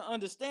have to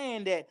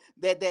understand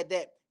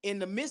that in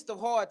the midst of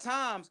hard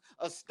times,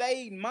 a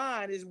stayed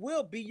mind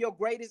will be your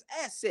greatest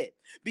asset,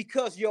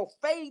 because your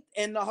faith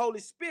and the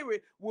Holy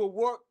Spirit will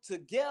work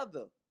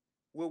together.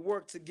 Will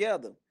work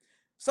together.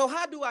 So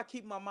how do I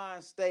keep my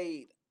mind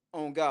stayed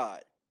on God?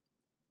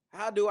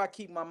 How do I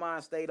keep my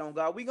mind stayed on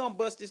God? We're gonna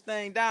bust this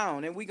thing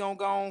down, and we're gonna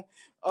go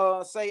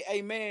on, say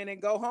amen and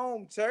go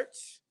home,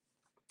 church.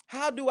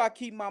 How do I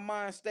keep my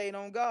mind stayed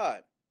on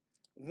God?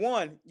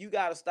 One, you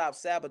got to stop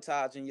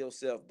sabotaging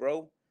yourself,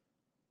 bro.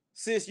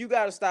 Sis, you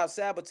got to stop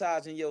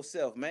sabotaging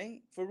yourself,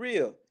 man. For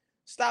real.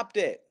 Stop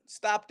that.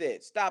 Stop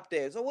that. Stop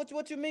that. So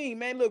what you mean,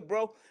 man? Look,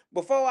 bro,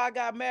 before I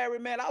got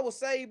married, man, I was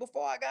saved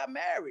before I got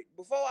married.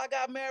 Before I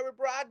got married,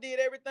 bro, I did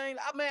everything.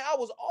 I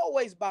was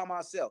always by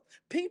myself.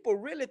 People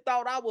really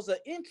thought I was an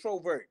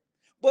introvert.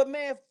 But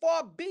man,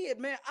 far be it,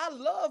 man. I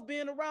love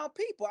being around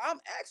people. I'm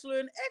actually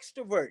an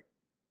extrovert.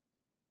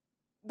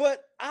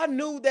 But I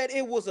knew that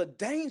it was a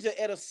danger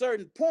at a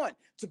certain point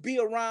to be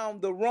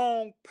around the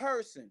wrong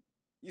person.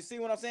 You see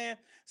what I'm saying?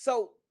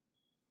 So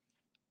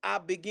I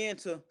began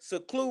to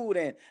seclude,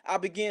 and I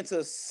began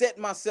to set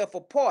myself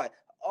apart.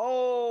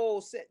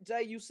 Oh,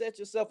 Jay, you set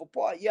yourself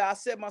apart. Yeah, I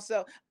set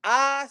myself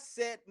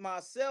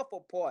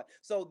apart.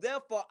 So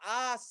therefore,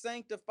 I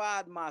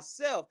sanctified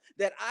myself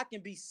that I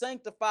can be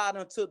sanctified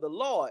unto the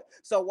Lord.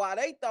 So while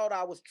they thought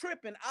I was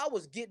tripping, I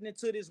was getting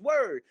into this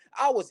word.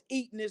 I was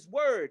eating this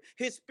word.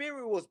 His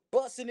spirit was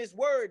busting this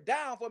word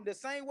down from the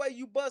same way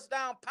you bust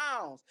down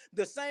pounds,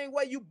 the same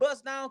way you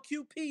bust down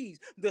QPs,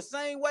 the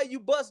same way you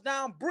bust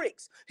down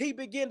bricks.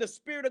 The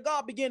Spirit of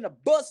God began to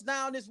bust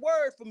down this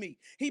word for me.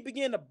 He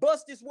began to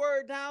bust this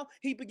word down.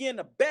 He began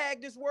to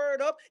bag this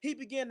word up. He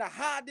began to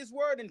hide this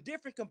word in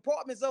different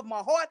compartments of my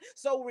heart.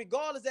 So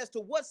regardless as to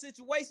what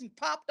situation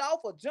popped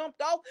off or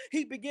jumped off,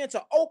 he began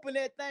to open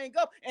that thing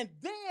up. And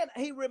then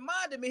he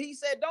reminded me, he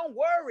said, don't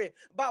worry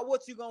about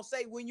what you're going to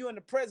say when you're in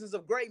the presence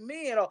of great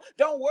men, or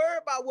don't worry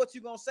about what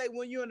you're going to say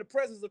when you're in the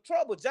presence of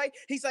trouble, Jay.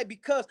 He said,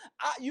 because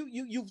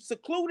you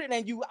secluded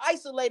and you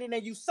isolated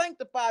and you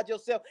sanctified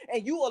yourself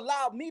and you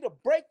allowed me to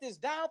break this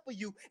down for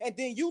you. And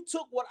then you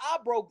took what I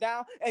broke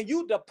down and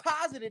you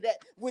deposited that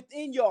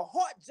within your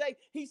heart, Jay.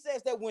 He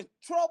says that when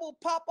trouble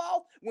pop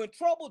off, when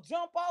trouble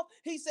jump off,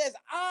 he says,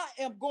 I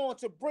am going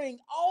to bring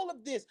all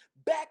of this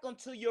back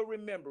unto your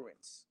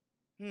remembrance.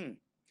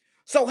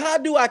 So how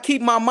do I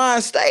keep my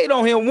mind stayed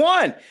on him?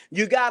 One,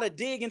 you got to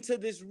dig into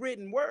this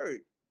written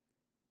word.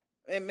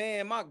 And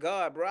man, my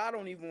God, bro, I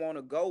don't even want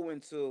to go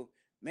into,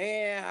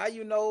 man, how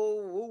you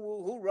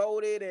know who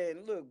wrote it.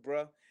 And look,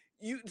 bro,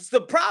 it's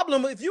the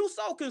problem. If you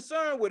so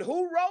concerned with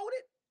who wrote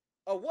it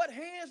or what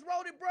hands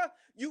wrote it, bro,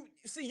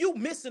 you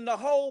missing the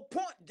whole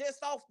point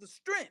just off the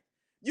strength.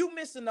 You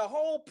missing the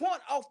whole point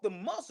off the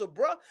muscle,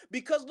 bro.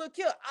 Because look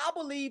here, I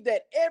believe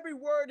that every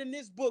word in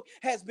this book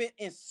has been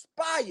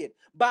inspired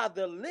by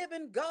the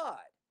living God.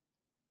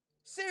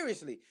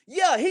 Seriously.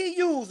 Yeah, he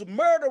used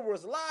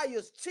murderers,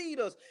 liars,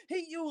 cheaters.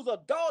 He used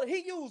adults.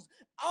 He used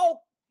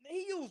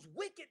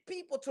wicked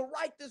people to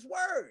write this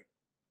word.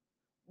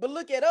 But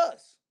look at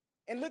us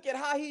and look at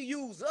how he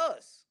used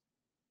us.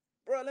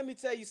 Bro, let me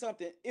tell you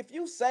something. If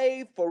you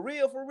save for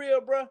real,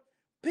 bro,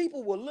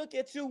 people will look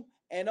at you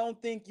and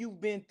don't think you've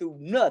been through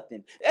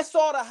nothing. That's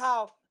sort of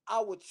how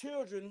our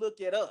children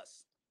look at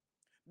us,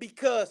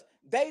 because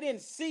they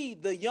didn't see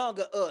the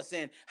younger us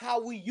and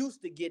how we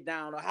used to get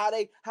down, or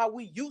how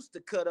we used to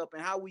cut up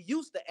and how we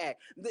used to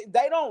act.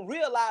 They don't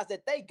realize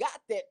that they got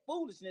that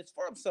foolishness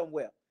from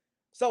somewhere.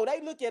 So they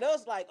look at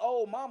us like,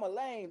 oh, mama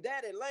lame,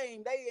 daddy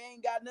lame, they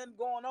ain't got nothing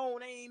going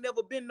on, they ain't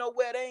never been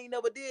nowhere, they ain't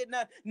never did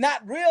nothing,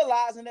 not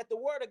realizing that the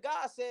word of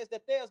God says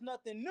that there's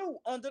nothing new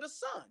under the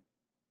sun.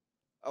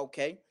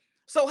 Okay.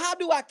 So how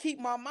do I keep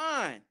my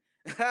mind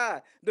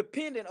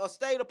dependent or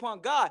stayed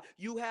upon God?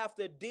 You have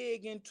to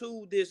dig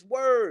into this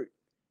word.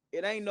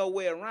 It ain't no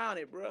way around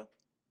it, bro.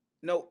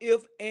 No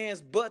ifs,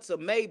 ands, buts, or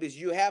maybes.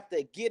 You have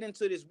to get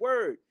into this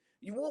word.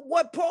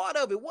 What part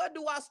of it? What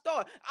do I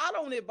start? I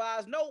don't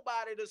advise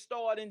nobody to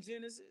start in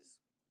Genesis.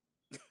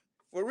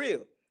 For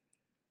real.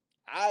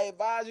 I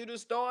advise you to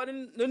start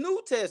in the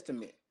New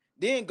Testament.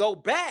 Then go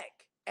back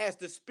as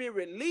the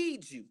Spirit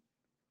leads you.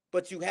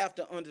 But you have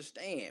to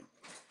understand,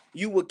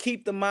 you will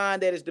keep the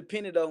mind that is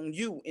dependent on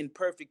you in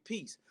perfect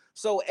peace.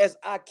 So as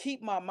I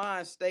keep my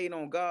mind stayed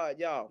on God,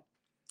 y'all,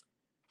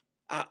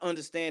 I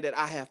understand that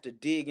I have to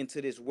dig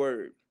into this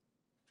word.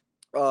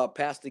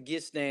 Pastor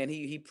Gitstan,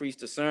 he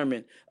preached a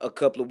sermon a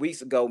couple of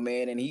weeks ago,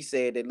 man, and he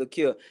said that, look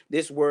here,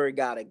 this word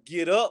gotta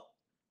get up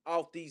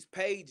off these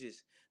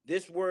pages.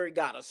 This word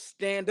gotta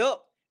stand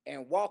up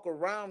and walk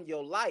around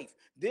your life.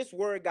 This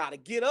word gotta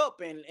get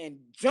up and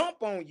jump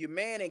on you,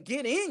 man, and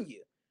get in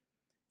you.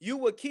 You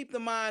will keep the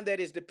mind that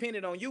is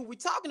dependent on you. We're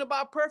talking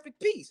about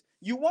perfect peace.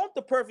 You want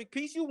the perfect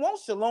peace. You want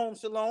shalom,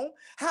 shalom.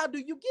 How do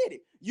you get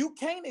it? You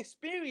can't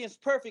experience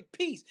perfect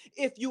peace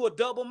if you are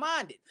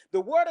double-minded.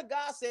 The word of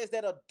God says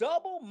that a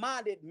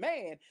double-minded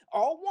man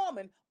or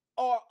woman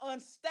are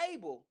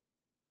unstable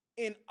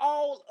in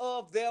all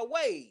of their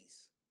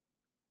ways.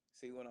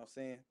 See what I'm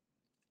saying?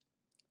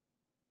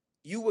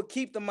 You will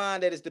keep the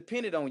mind that is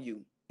dependent on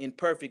you in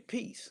perfect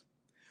peace.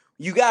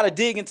 You got to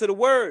dig into the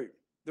word,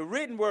 the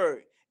written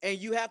word, and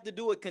you have to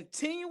do it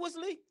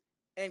continuously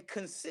and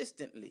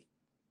consistently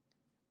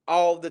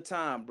all the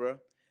time, bro.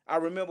 I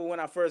remember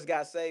when I first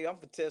got saved. I'm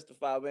for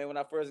testify, man. When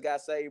I first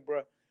got saved,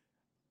 bro,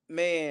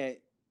 man,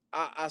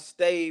 I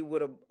stayed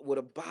with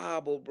a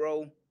Bible,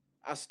 bro.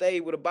 I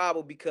stayed with a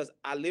Bible because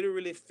I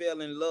literally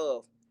fell in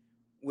love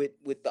with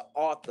the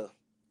author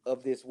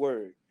of this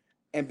word.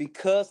 And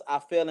because I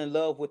fell in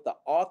love with the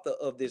author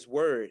of this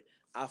word,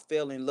 I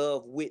fell in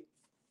love with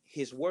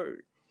his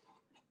word.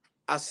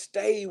 I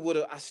stayed with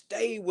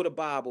a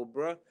Bible,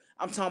 bro.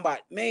 I'm talking about,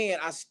 man,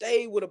 I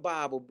stayed with a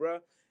Bible, bro.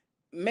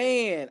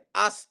 Man,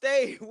 I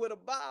stayed with a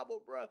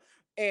Bible, bro.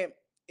 And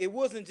it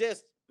wasn't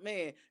just,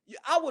 man,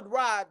 I would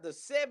ride the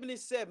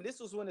 77. This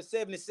was when the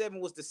 77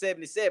 was the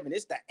 77.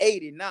 It's the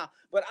 80 now.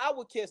 But I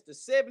would catch the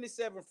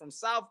 77 from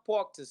South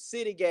Park to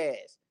City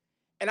Gas.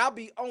 And I'll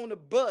be on the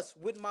bus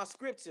with my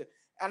scripture.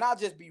 And I'll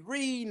just be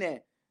reading and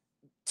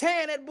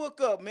tearing that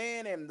book up,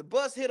 man. And the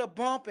bus hit a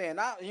bump, and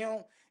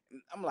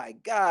I'm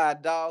like,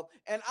 God, dog.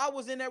 And I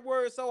was in that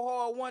word so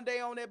hard one day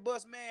on that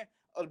bus, man.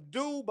 a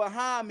dude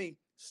behind me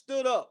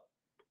stood up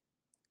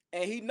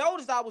and he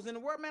noticed I was in the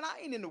word. Man,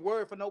 I ain't in the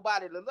word for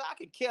nobody. I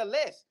could care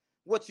less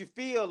what you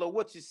feel or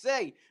what you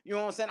say. You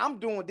know what I'm saying? I'm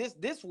doing this.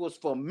 This was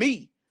for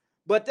me.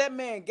 But that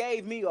man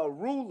gave me a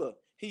ruler.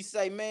 He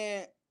say,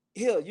 man,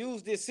 here,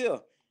 use this here,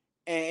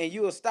 and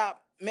you'll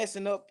stop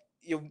messing up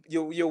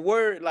your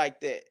word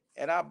like that.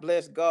 And I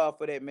bless God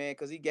for that, man,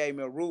 because he gave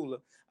me a ruler.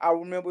 I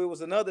remember it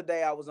was another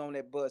day I was on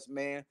that bus,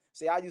 man.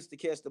 See, I used to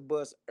catch the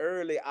bus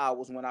early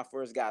hours when I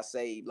first got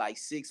saved, like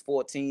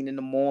 6:14 in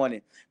the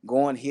morning,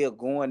 going here,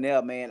 going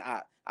there, man.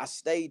 I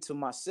stayed to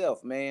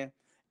myself, man.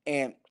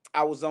 And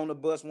I was on the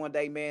bus one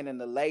day, man, and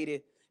the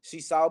lady, she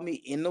saw me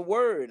in the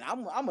word.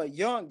 I'm a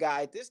young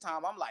guy at this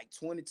time. I'm like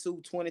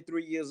 22,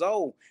 23 years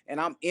old,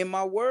 and I'm in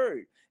my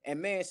word. And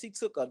man, she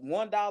took a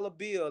 $1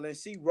 bill and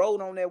she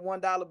wrote on that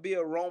 $1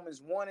 bill Romans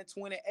 1 and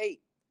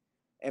 28.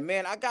 And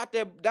man, I got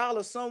that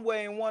dollar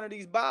somewhere in one of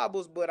these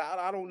Bibles, but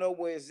I don't know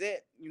where it's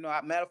at. You know,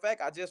 matter of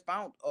fact, I just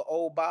found an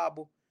old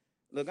Bible.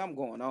 Look, I'm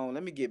going on.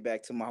 Let me get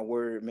back to my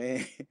word,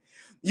 man.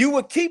 You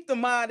will keep the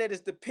mind that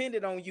is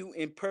dependent on you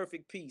in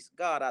perfect peace.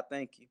 God, I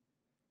thank you.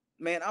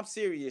 Man, I'm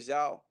serious,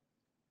 y'all.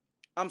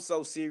 I'm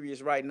so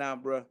serious right now,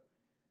 bro.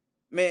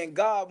 Man,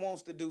 God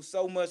wants to do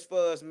so much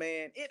for us,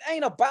 man. It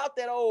ain't about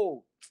that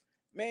old,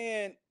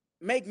 man,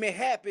 make me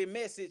happy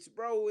message,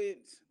 bro.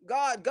 It's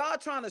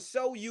God trying to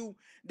show you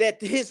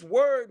that his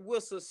word will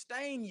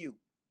sustain you.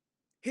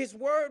 His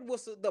word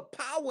was the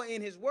power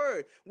in his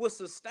word will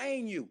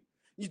sustain you.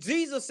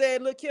 Jesus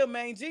said, look here,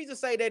 man. Jesus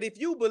said that if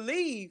you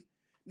believe,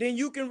 then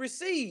you can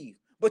receive.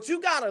 But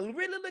you gotta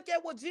really look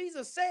at what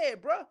Jesus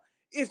said, bro.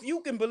 If you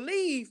can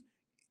believe,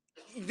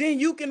 then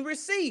you can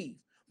receive.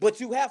 But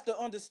you have to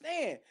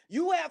understand,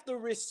 you have to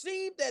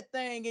receive that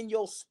thing in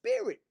your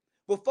spirit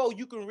before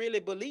you can really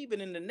believe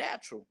it in the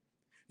natural.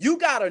 You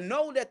got to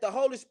know that the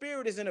Holy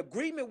Spirit is in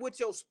agreement with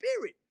your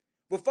spirit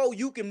before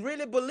you can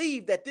really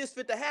believe that this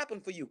fit to happen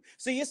for you.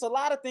 See, it's a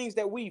lot of things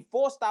that we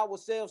forced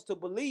ourselves to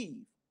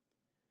believe.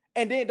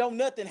 And then don't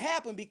nothing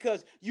happen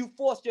because you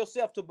forced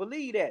yourself to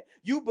believe that.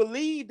 You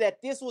believe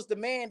that this was the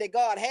man that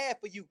God had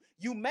for you.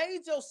 You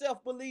made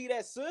yourself believe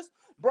that, sis.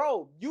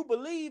 Bro, you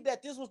believe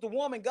that this was the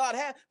woman God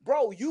had.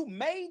 Bro, you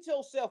made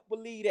yourself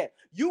believe that.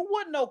 You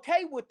wasn't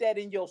okay with that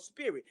in your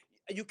spirit.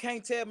 You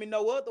can't tell me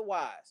no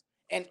otherwise.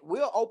 And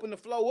we'll open the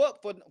flow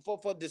up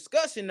for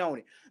discussion on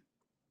it.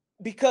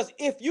 Because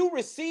if you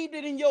received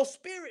it in your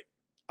spirit,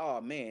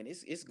 oh man,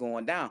 it's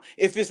going down.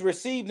 If it's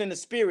received in the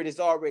spirit, it's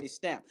already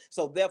stamped.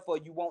 So therefore,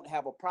 you won't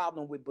have a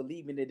problem with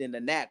believing it in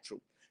the natural.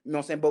 You know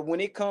what I'm saying? But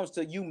when it comes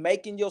to you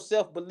making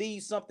yourself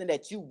believe something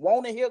that you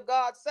want to hear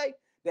God say,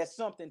 that's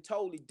something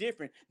totally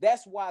different.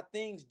 That's why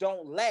things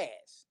don't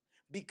last.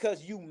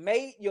 Because you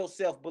made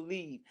yourself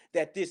believe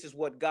that this is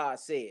what God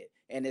said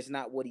and it's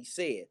not what he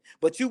said.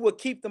 But you will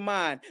keep the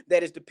mind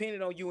that is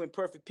dependent on you in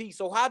perfect peace.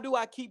 So how do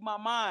I keep my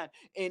mind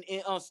and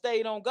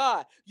stayed on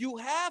God? You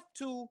have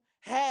to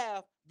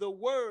have the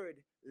word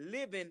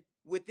living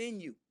within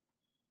you.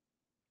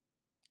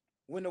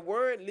 When the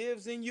word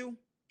lives in you,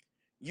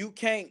 you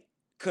can't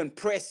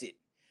compress it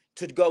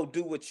to go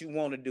do what you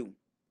want to do.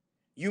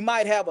 You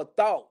might have a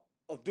thought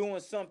of doing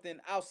something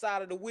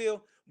outside of the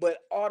will, but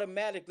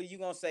automatically you're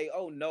gonna say,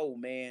 oh no,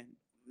 man,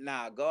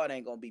 nah, God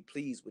ain't gonna be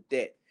pleased with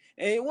that.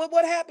 And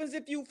what happens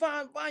if you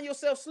find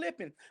yourself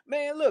slipping?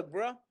 Man, look,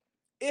 bro,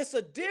 it's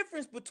a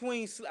difference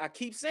between, I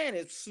keep saying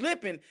it,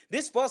 slipping.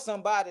 This for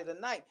somebody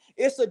tonight.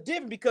 It's a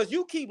difference because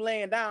you keep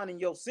laying down in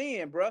your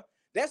sin, bro.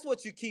 That's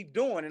what you keep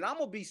doing. And I'm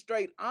gonna be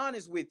straight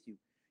honest with you.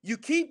 You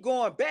keep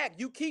going back.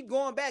 You keep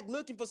going back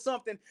looking for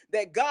something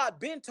that God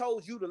been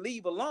told you to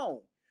leave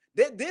alone.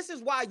 This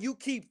is why you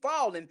keep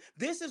falling.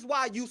 This is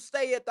why you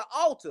stay at the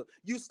altar.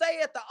 You stay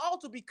at the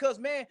altar because,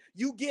 man,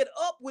 you get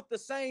up with the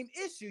same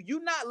issue.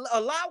 You're not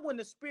allowing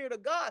the Spirit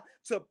of God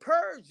to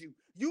purge you.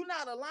 You're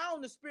not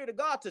allowing the Spirit of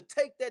God to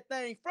take that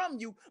thing from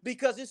you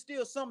because it's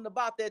still something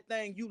about that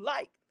thing you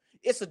like.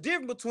 It's a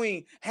difference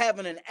between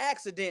having an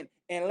accident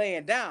and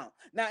laying down.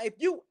 Now, if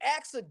you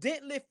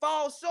accidentally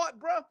fall short,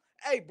 bro,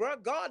 hey, bro,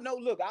 God know,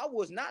 look, I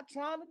was not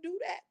trying to do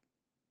that.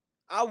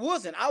 I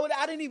wasn't.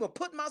 I didn't even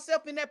put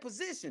myself in that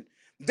position.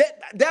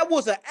 That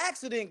was an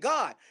accident,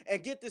 God.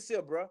 And get this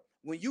here, bro.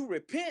 When you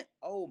repent,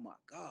 oh my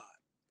God.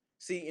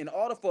 See, in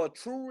order for a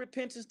true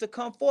repentance to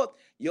come forth,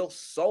 your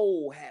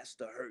soul has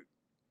to hurt.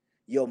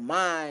 Your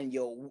mind,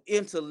 your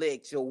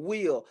intellect, your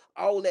will,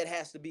 all that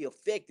has to be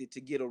affected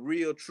to get a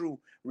real, true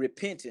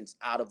repentance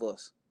out of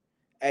us.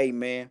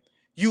 Amen.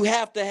 You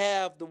have to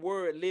have the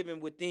word living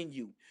within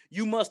you.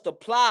 You must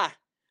apply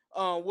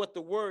what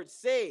the word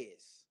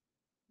says.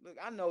 Look,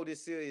 I know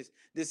this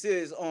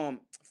is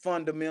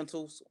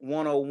fundamentals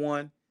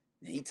 101.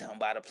 He talking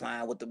about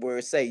applying what the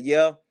word say.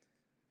 Yeah,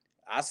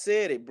 I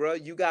said it, bro.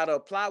 You gotta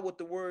apply what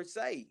the word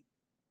say.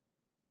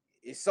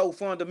 It's so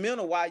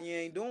fundamental why you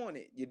ain't doing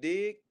it. You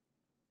dig?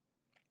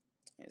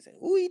 And say,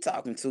 who he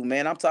talking to,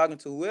 man? I'm talking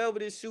to whoever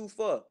this shoe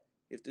for.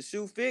 If the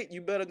shoe fit,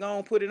 you better go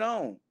and put it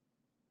on.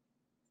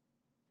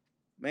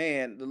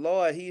 Man, the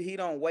Lord, he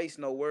don't waste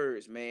no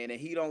words, man, and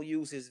he don't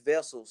use his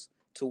vessels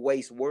to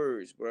waste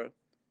words, bro.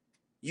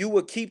 You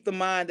will keep the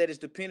mind that is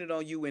dependent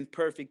on you in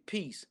perfect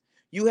peace.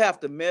 You have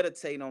to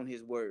meditate on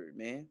his word,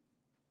 man.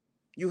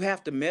 You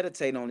have to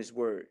meditate on his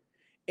word.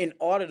 In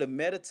order to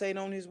meditate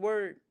on his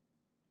word,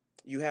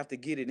 you have to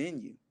get it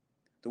in you.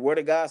 The word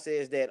of God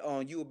says that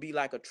you will be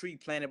like a tree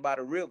planted by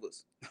the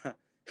rivers.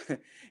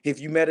 If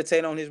you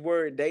meditate on his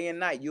word day and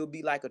night, you'll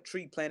be like a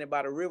tree planted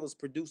by the rivers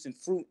producing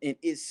fruit in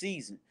its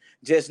season.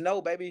 Just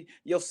know, baby,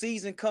 your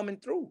season coming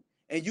through,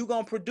 and you're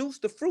going to produce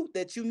the fruit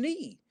that you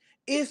need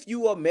if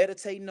you are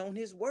meditating on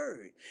his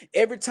word.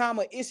 Every time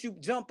an issue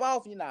jump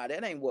off, you know,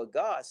 that ain't what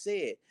God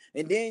said.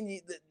 And then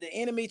the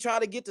enemy try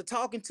to get to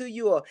talking to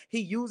you, or he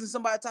using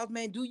somebody to talk,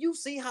 man, do you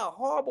see how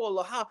horrible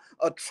or how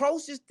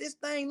atrocious this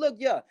thing look?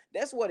 Yeah,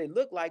 that's what it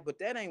looked like, but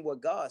that ain't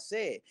what God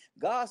said.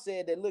 God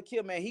said that, look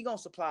here, man, he gonna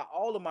supply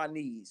all of my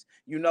needs.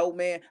 You know,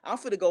 man, I'm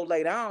finna go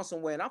lay down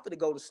somewhere and I'm finna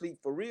go to sleep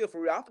for real,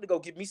 for real. I'm finna go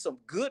get me some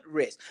good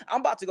rest.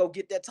 I'm about to go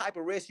get that type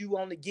of rest you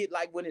only get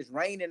like when it's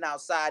raining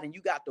outside and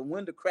you got the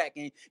window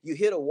cracking, you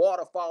hear the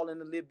water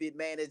falling a little bit,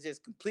 man. It's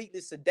just completely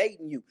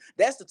sedating you.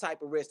 That's the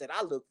type of rest that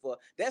I look for.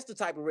 That's the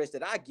type of rest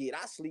that I get.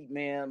 I sleep,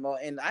 man,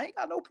 and I ain't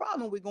got no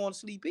problem with going to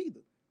sleep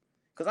either.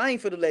 Cause I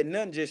ain't finna let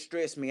nothing just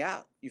stress me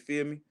out. You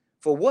feel me?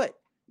 For what?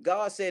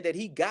 God said that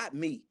he got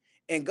me.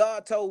 And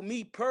God told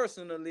me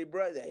personally,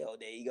 brother. Oh,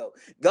 there you go.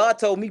 God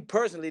told me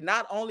personally,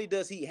 not only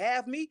does he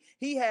have me,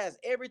 he has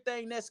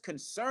everything that's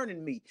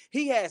concerning me.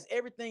 He has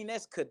everything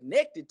that's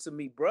connected to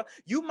me, bro.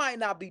 You might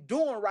not be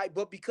doing right,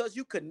 but because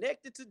you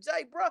connected to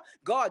Jay, bro,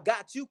 God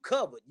got you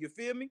covered. You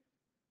feel me?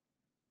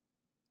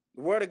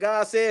 The word of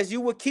God says you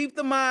will keep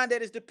the mind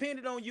that is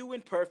dependent on you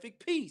in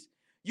perfect peace.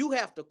 You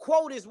have to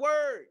quote his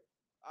word.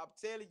 I'm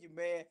telling you,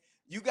 man,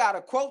 you got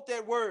to quote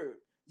that word.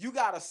 You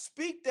got to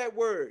speak that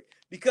word,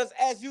 because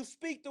as you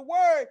speak the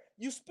word,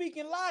 you speak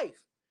in life.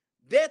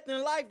 Death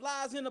and life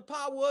lies in the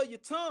power of your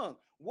tongue.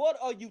 What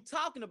are you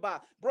talking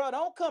about? Bro,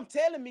 don't come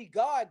telling me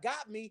God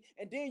got me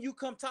and then you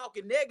come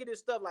talking negative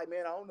stuff like,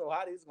 man, I don't know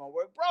how this is going to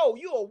work. Bro,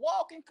 you a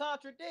walking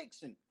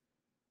contradiction.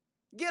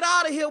 Get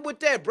out of here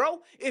with that, bro.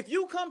 If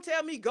you come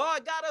tell me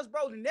God got us,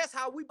 bro, then that's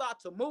how we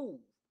about to move.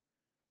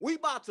 We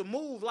about to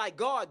move like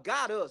God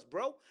got us,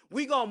 bro.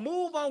 We gonna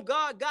move on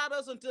God got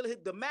us until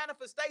the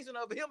manifestation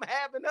of him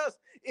having us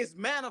is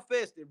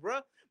manifested,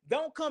 bro.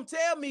 Don't come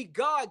tell me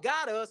God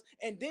got us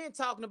and then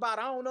talking about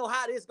I don't know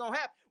how this gonna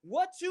happen.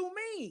 What you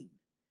mean?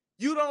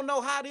 You don't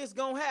know how this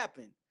gonna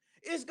happen?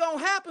 It's gonna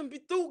happen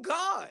through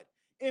God.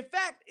 In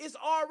fact, it's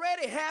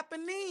already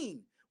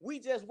happening. We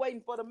just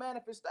waiting for the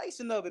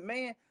manifestation of it,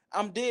 man.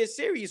 I'm dead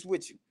serious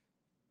with you.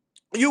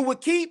 You will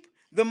keep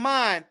the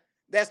mind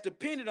that's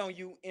dependent on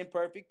you in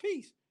perfect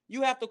peace.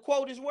 You have to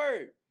quote his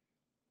word.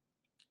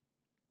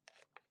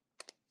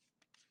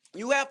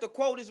 You have to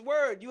quote his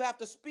word. You have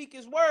to speak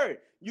his word.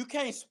 You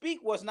can't speak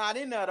what's not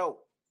in there, though.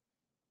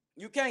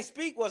 You can't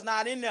speak what's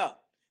not in there.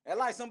 And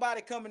like somebody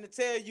coming to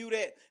tell you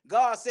that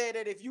God said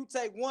that if you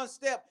take one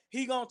step,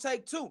 he gonna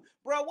take two.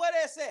 Bro, what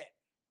that's at?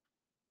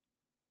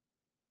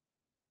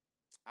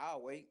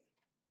 I'll wait.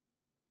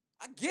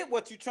 I get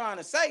what you're trying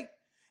to say.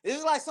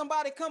 It's like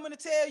somebody coming to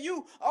tell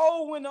you,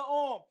 oh,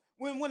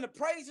 when the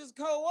praises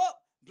go up,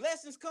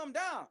 blessings come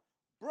down.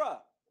 Bruh,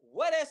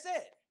 what that's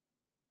at?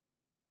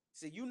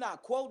 See, you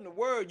not quoting the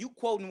word, you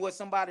quoting what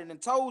somebody done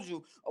told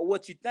you or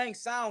what you think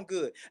sound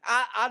good.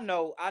 I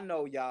know,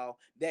 y'all,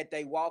 that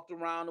they walked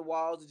around the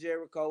walls of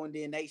Jericho and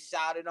then they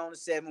shouted on the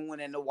seven when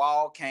and the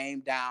wall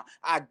came down.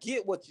 I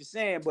get what you're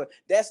saying, but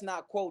that's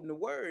not quoting the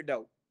word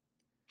though.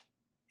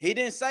 He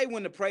didn't say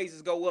when the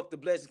praises go up, the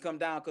blessings come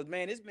down. Because,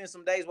 man, it's been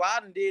some days where I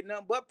done did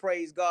nothing but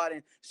praise God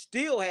and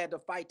still had to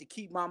fight to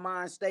keep my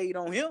mind stayed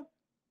on him.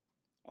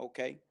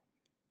 Okay.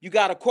 You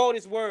got to quote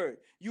his word.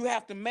 You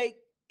have to make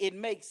it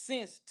make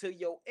sense to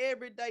your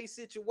everyday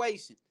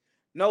situation.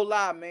 No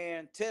lie,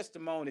 man.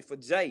 Testimony for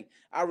Jay.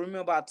 I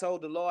remember I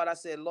told the Lord, I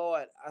said,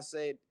 Lord, I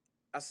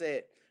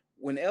said,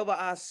 whenever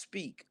I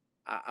speak,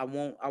 I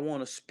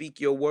want to speak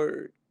your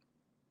word.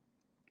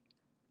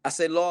 I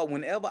say, Lord,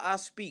 whenever I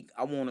speak,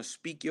 I want to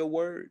speak your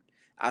word.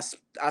 I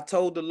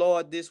told the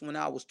Lord this when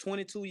I was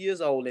 22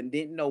 years old and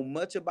didn't know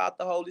much about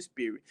the Holy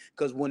Spirit,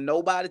 because when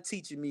nobody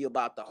teaching me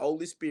about the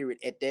Holy Spirit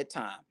at that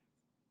time,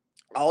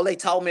 all they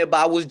taught me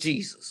about was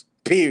Jesus.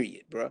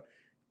 Period, bro.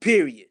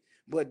 Period.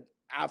 But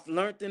I've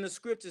learned in the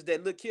scriptures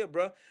that, look here,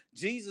 bro.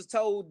 Jesus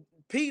told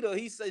Peter,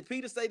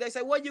 Peter say, they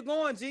say, where you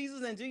going,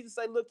 Jesus? And Jesus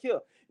say, look here,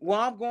 where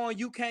I'm going,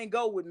 you can't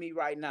go with me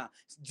right now.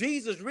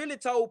 Jesus really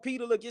told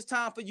Peter, look, it's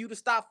time for you to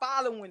stop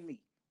following me.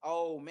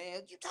 Oh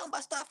man, you talking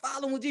about stop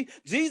following Jesus?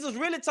 Jesus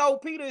really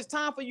told Peter it's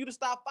time for you to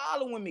stop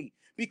following me,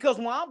 because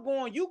when I'm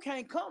going, you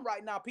can't come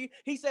right now, Peter.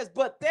 He says,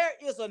 but there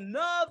is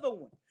another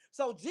one.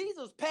 So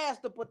Jesus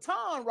passed the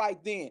baton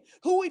right then.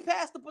 Who he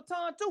passed the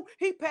baton to?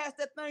 He passed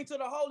that thing to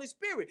the Holy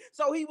Spirit.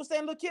 So he was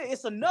saying, look here,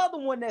 it's another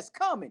one that's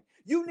coming.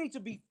 You need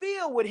to be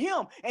filled with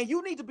him, and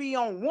you need to be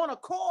on one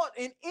accord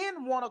and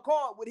in one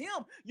accord with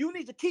him. You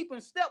need to keep in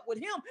step with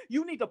him.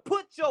 You need to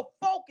put your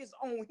focus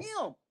on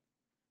him,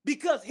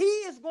 because he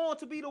is going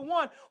to be the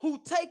one who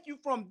take you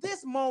from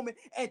this moment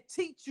and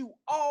teach you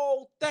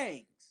all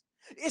things.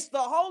 It's the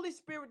Holy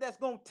Spirit that's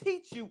going to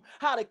teach you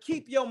how to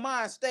keep your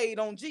mind stayed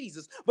on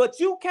Jesus. But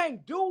you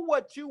can't do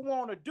what you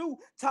want to do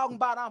talking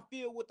about I'm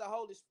filled with the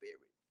Holy Spirit.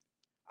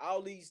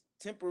 All these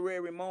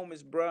temporary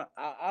moments, bro.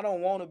 I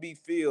don't want to be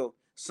filled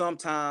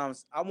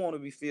sometimes. I want to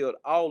be filled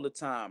all the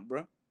time,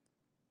 bro.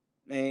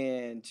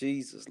 Man,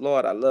 Jesus,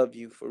 Lord, I love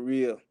you for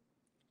real.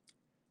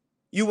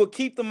 You will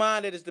keep the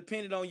mind that is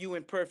dependent on you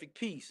in perfect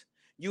peace.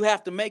 You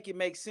have to make it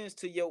make sense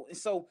to you. And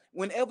so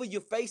whenever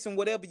you're facing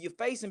whatever you're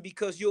facing,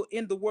 because you're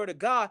in the word of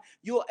God,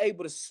 you're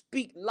able to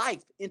speak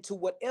life into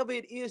whatever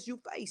it is you're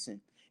facing.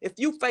 If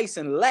you're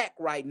facing lack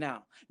right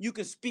now, you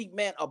can speak,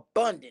 man,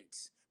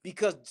 abundance.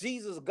 Because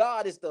Jesus,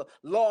 God, is the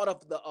Lord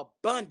of the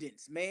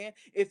abundance, man.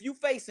 If you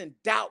facing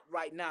doubt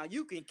right now,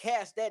 you can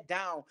cast that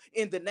down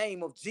in the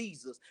name of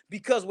Jesus.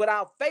 Because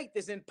without faith,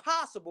 it's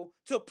impossible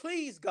to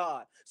please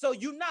God. So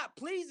you're not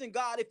pleasing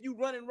God if you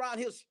running around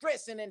here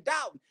stressing and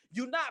doubting.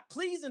 You're not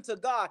pleasing to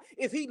God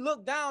if He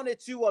look down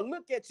at you or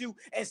look at you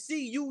and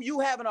see you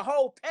having a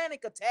whole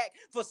panic attack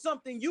for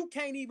something you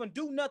can't even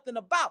do nothing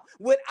about.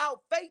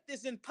 Without faith,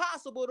 it's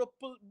impossible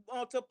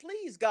to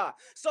please God.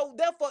 So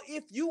therefore,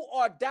 if you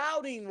are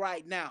doubting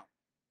right now,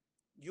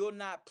 you're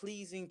not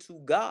pleasing to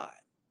God.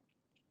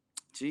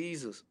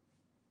 Jesus.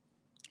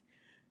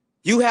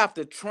 You have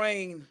to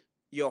train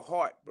your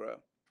heart, bro.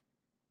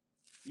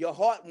 Your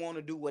heart want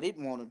to do what it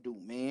want to do,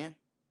 man.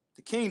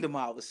 The kingdom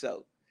of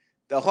itself.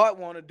 The heart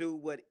want to do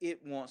what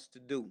it wants to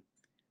do.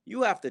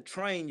 You have to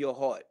train your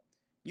heart.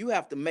 You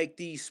have to make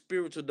these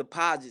spiritual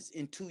deposits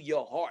into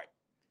your heart.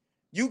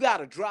 You got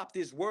to drop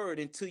this word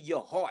into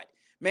your heart.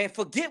 Man,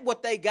 forget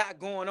what they got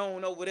going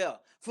on over there.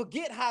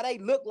 Forget how they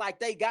look like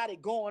they got it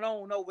going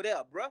on over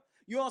there, bro.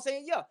 You know what I'm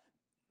saying? Yeah.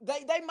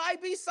 They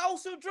might be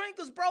social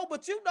drinkers, bro,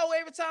 but you know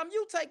every time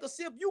you take a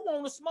sip, you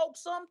want to smoke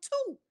some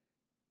too.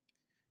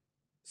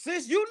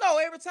 Since you know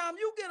every time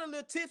you get a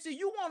little tipsy,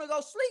 you want to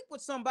go sleep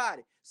with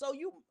somebody. So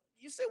you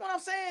see what I'm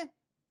saying?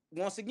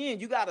 Once again,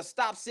 you got to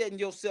stop setting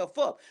yourself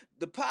up.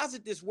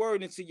 Deposit this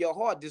word into your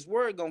heart. This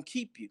word gonna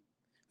keep you.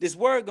 This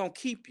word gonna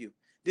keep you.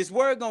 This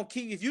word gonna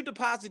keep you. If you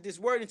deposit this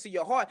word into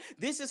your heart,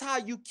 this is how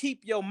you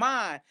keep your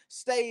mind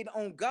stayed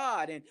on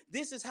God, and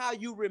this is how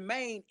you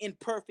remain in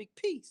perfect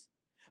peace.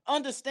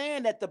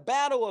 Understand that the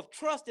battle of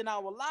trust in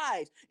our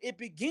lives, it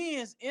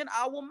begins in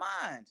our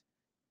minds.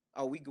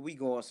 Oh, we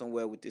going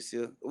somewhere with this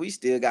here. We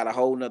still got a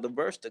whole nother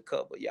verse to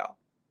cover, y'all.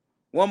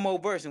 One more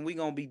verse and we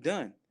gonna be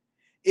done.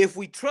 If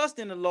we trust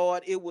in the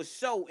Lord, it will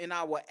show in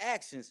our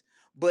actions,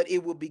 but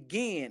it will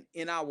begin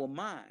in our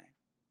mind.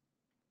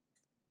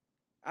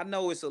 I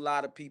know it's a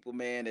lot of people,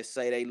 man, that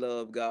say they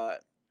love God.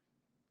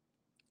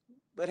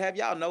 But have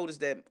y'all noticed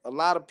that a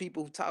lot of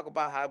people who talk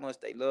about how much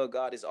they love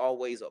God is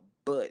always a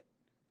but?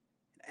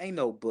 Ain't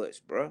no buts,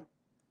 bro.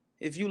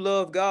 If you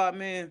love God,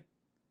 man,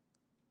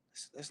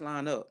 let's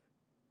line up.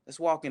 Let's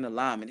walk in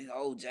alignment.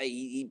 Oh, Jay,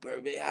 he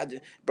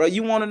perfect. Bro,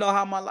 you want to know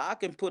how my life? I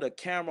can put a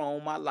camera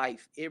on my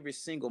life every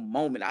single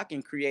moment. I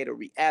can create a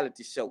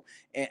reality show,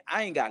 and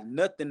I ain't got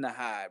nothing to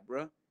hide,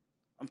 bro.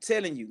 I'm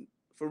telling you,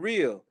 for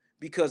real,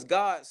 because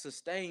God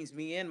sustains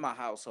me in my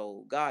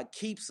household. God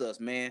keeps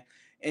us, man.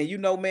 And you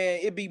know, man,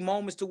 it be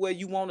moments to where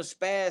you want to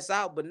spaz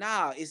out, but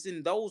nah, it's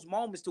in those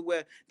moments to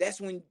where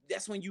that's when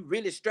you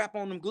really strap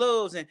on them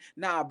gloves and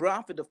nah, bro,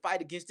 I'm fit to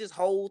fight against this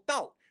whole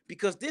thought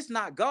because this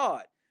not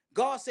God.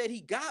 God said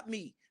He got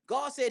me.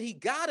 God said He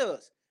got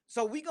us.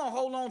 So we gonna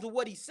hold on to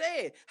what He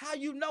said. How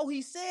you know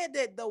He said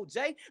that though,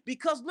 Jay?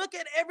 Because look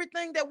at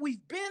everything that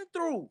we've been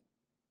through.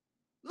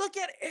 Look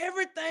at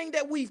everything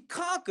that we've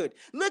conquered.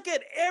 Look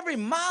at every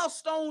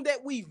milestone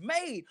that we've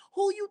made.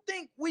 Who you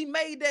think we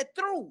made that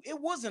through? It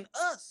wasn't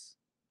us.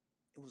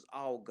 It was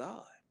all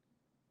God.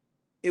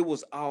 It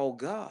was all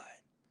God.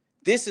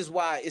 This is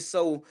why it's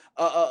so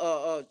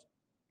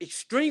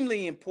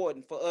extremely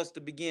important for us to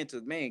begin to,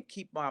 man,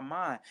 keep my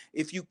mind.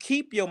 If you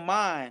keep your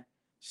mind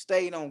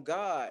stayed on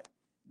God,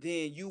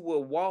 then you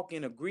will walk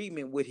in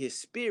agreement with His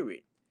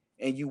Spirit,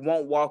 and you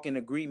won't walk in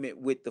agreement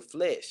with the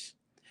flesh.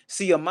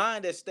 See, a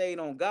mind that stayed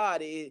on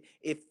God,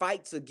 it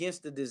fights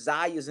against the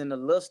desires and the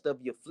lust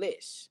of your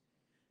flesh.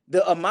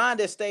 A mind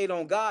that stayed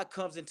on God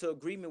comes into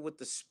agreement with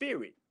the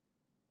Spirit.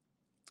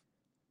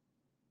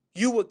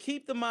 You will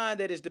keep the mind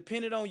that is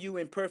dependent on you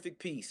in perfect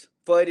peace,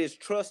 for it is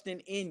trusting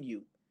in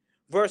you.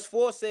 Verse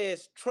 4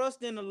 says,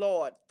 trust in the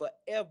Lord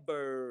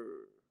forever.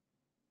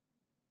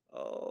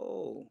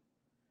 Oh,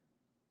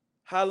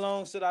 how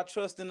long should I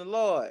trust in the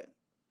Lord?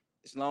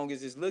 As long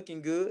as it's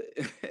looking good.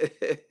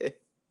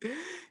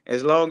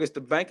 As long as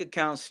the bank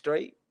account's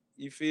straight.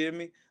 You feel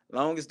me?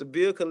 Long as the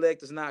bill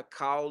collector's not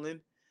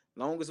calling.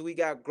 Long as we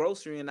got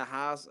grocery in the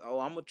house. Oh,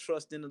 I'm going to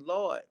trust in the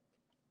Lord.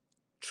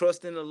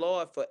 Trust in the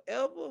Lord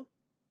forever.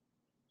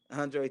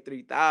 Andre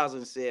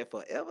 3000 said,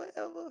 forever,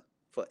 ever,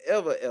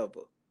 forever,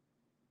 ever.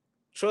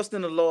 Trust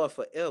in the Lord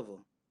forever.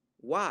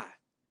 Why?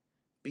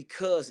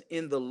 Because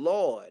in the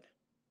Lord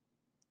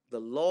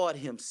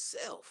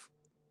Himself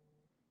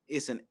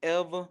is an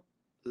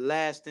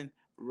everlasting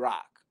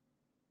rock.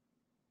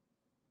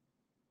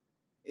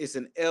 It's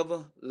an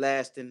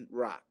everlasting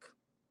rock.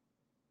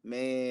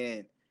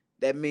 Man,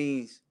 that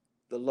means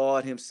The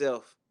Lord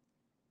himself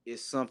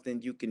is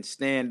something you can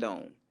stand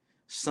on,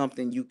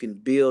 something you can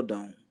build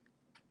on.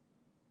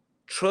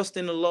 Trust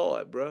in the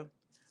Lord, bro.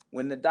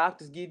 When the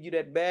doctors give you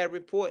that bad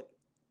report,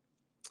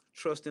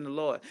 trust in the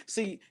Lord.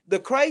 See, the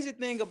crazy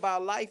thing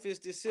about life is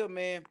this here,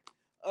 man.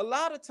 A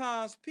lot of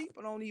times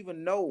people don't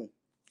even know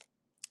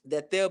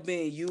that they're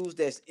being used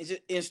as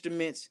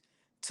instruments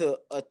to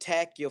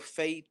attack your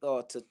faith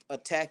or to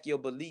attack your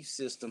belief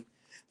system.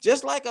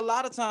 Just like a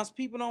lot of times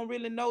people don't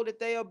really know that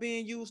they are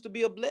being used to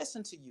be a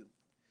blessing to you.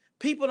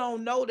 People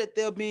don't know that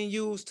they're being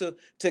used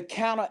to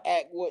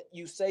counteract what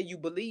you say you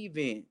believe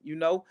in. You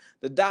know,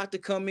 the doctor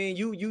come in,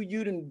 you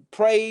didn't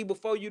pray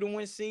before you done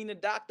went seen the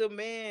doctor,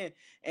 man,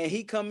 and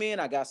he come in.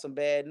 I got some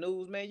bad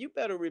news, man. You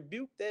better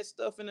rebuke that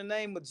stuff in the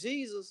name of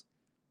Jesus.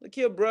 Look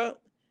here, bro.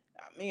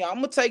 I mean, I'm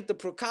gonna take the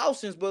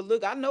precautions, but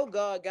look, I know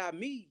God got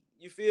me.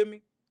 You feel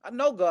me? I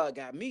know God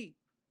got me.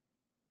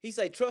 He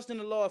say, trust in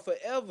the Lord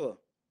forever.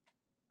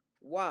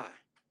 Why?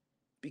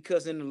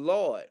 Because in the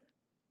Lord,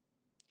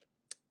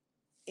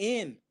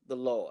 in the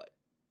Lord,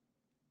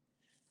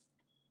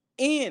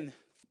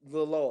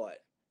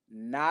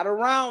 not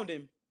around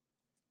him,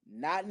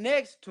 not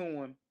next to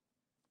him,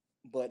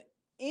 but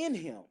in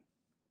him.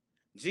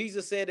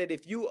 Jesus said that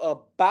if you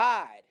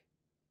abide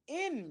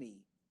in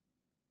me,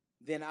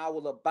 then I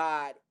will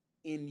abide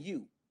in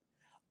you.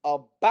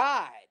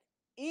 Abide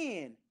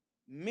in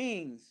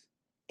means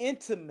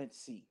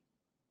intimacy.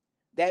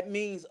 That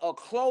means a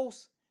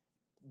close,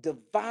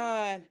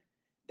 divine,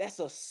 that's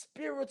a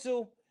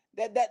spiritual,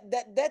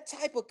 that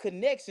type of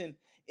connection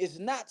is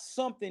not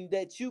something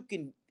that you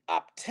can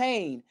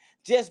obtain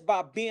just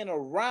by being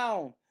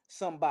around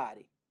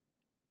somebody.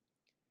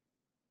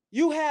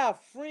 You have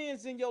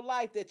friends in your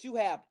life that you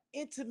have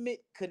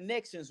intimate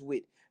connections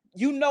with.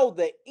 You know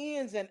the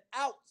ins and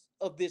outs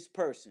of this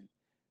person.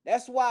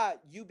 That's why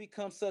you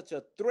become such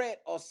a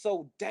threat or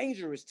so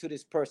dangerous to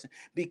this person,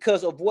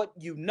 because of what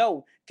you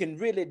know can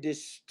really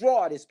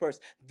destroy this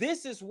person.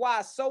 This is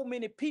why so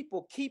many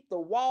people keep the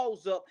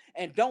walls up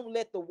and don't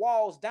let the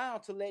walls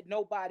down to let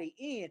nobody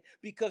in,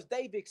 because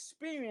they've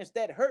experienced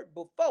that hurt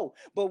before.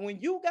 But when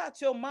you got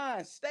your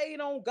mind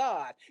stayed on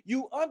God,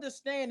 you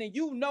understand and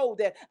you know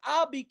that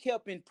I'll be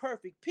kept in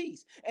perfect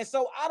peace. And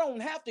so I don't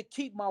have to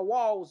keep my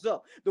walls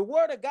up. The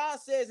word of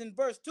God says in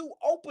verse 2,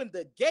 open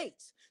the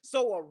gates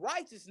so a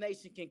righteous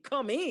nation can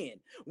come in,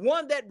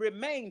 one that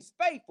remains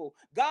faithful.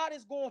 God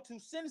is going to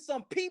send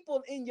some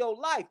people in your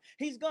life.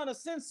 He's going to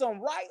send some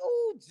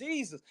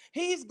Jesus.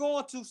 He's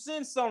going to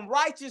send some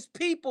righteous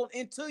people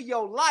into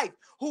your life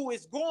who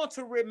is going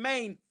to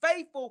remain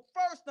faithful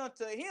first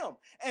unto him.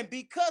 And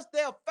because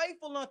they're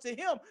faithful unto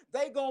him,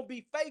 they're going to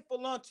be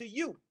faithful unto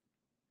you.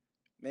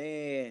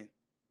 Man,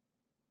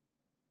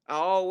 I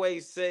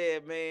always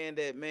said, man,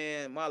 that,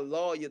 man, my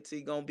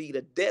loyalty going to be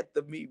the death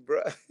of me,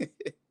 bro.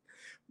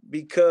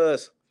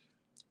 Because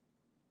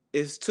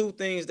it's two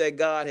things that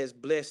God has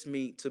blessed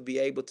me to be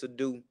able to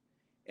do,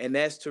 and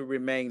that's to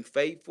remain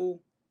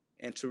faithful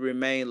and to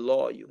remain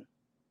loyal.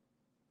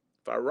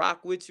 If I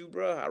rock with you,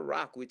 bro, I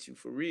rock with you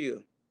for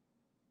real.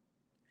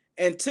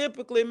 And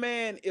typically,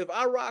 man, if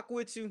I rock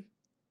with you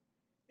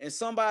and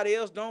somebody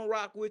else don't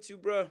rock with you,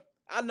 bro,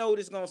 I know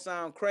this gonna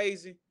sound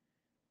crazy.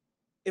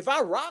 If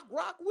I rock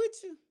with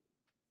you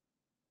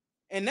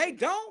and they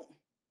don't,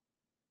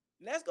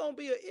 that's gonna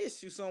be an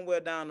issue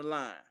somewhere down the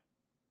line.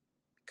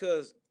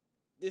 Cause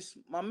this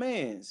my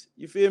man's,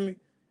 you feel me?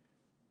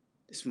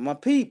 It's my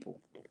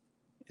people.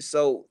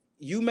 So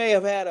you may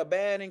have had a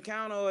bad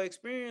encounter or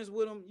experience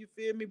with them, you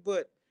feel me?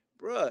 But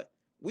bruh,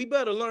 we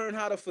better learn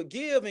how to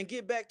forgive and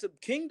get back to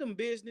kingdom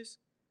business.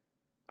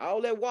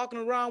 All that walking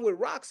around with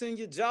rocks in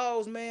your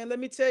jaws, man. Let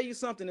me tell you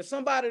something. If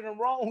somebody done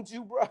wronged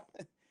you, bro,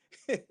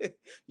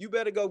 you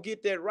better go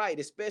get that right.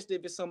 Especially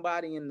if it's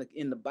somebody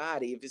in the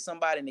body, if it's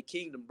somebody in the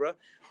kingdom, bro.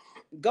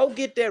 Go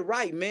get that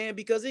right, man,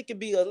 because it can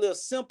be a little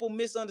simple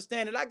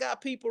misunderstanding. I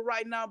got people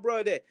right now,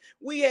 bro, that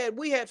we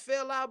had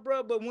fell out,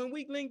 bro, but when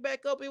we linked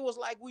back up, it was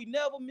like we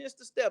never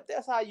missed a step.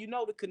 That's how you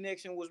know the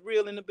connection was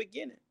real in the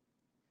beginning.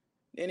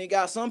 Then it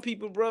got some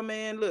people, bro,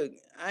 man, look,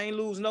 I ain't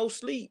lose no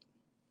sleep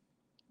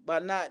by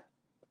not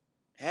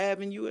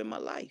having you in my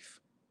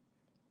life.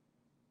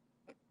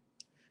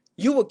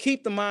 You will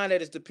keep the mind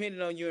that is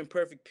dependent on you in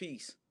perfect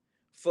peace,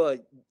 for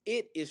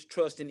it is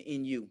trusting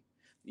in you.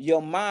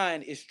 Your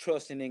mind is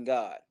trusting in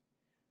God.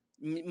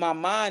 My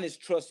mind is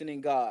trusting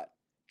in God.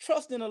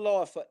 Trust in the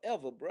Lord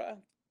forever, bruh.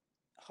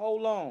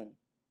 Hold on.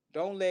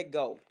 Don't let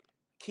go.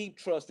 Keep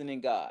trusting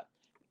in God.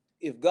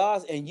 If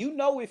God's, and you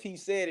know if he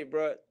said it,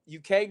 bruh,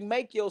 you can't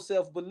make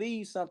yourself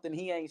believe something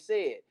he ain't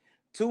said.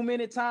 Too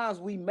many times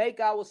we make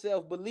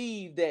ourselves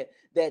believe that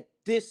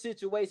this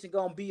situation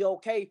gonna be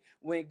okay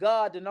when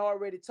God done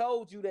already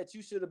told you that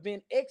you should have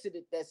been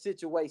exited that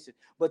situation.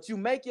 But you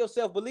make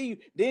yourself believe,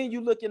 then you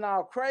looking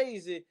all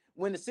crazy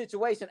when the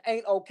situation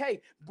ain't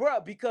okay,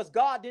 bruh, because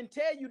God didn't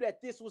tell you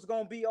that this was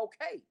gonna be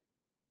okay.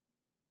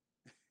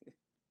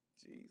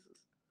 Jesus.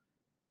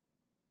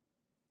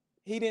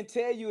 He didn't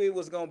tell you it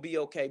was going to be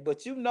okay,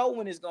 but you know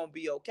when it's going to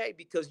be okay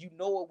because you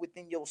know it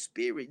within your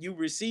spirit. You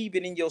receive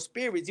it in your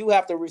spirit. You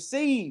have to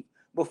receive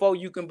before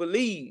you can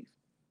believe.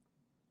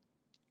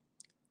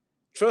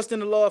 Trust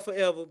in the Lord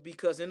forever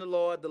because in the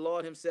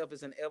Lord himself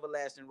is an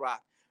everlasting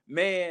rock.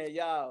 Man,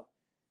 y'all.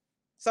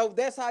 So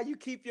that's how you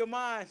keep your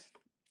mind.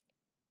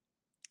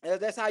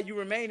 That's how you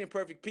remain in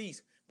perfect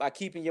peace by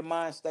keeping your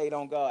mind stayed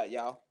on God,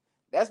 y'all.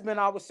 That's been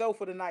our show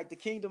for tonight. The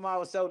Kingdom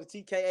Hour Show, the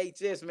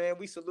TKHS, man.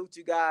 We salute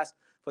you guys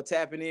for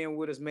tapping in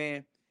with us,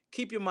 man.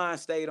 Keep your mind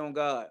stayed on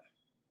God.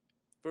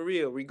 For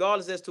real.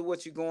 Regardless as to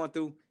what you're going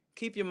through,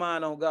 keep your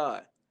mind on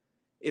God.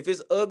 If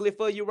it's ugly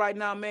for you right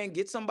now, man,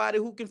 get somebody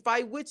who can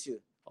fight with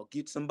you or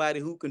get somebody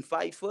who can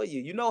fight for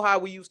you. You know how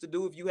we used to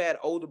do if you had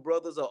older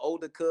brothers or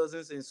older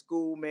cousins in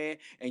school, man,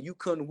 and you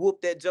couldn't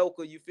whoop that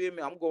joker, you feel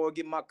me? I'm going to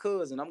get my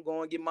cousin. I'm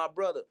going to get my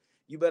brother.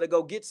 You better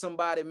go get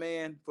somebody,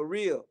 man, for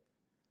real.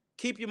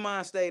 Keep your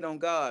mind stayed on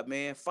God,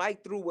 man.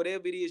 Fight through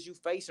whatever it is you're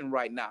facing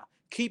right now.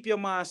 Keep your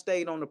mind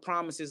stayed on the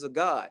promises of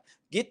God.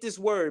 Get this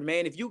word,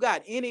 man. If you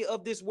got any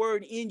of this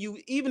word in you,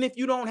 even if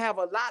you don't have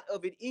a lot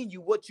of it in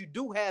you, what you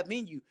do have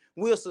in you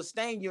will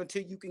sustain you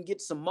until you can get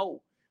some more.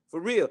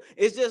 For real.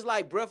 It's just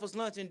like breakfast,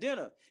 lunch, and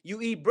dinner.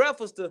 You eat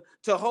breakfast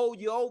to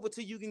hold you over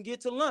till you can get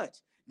to lunch.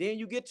 Then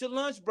you get your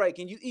lunch break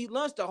and you eat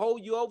lunch to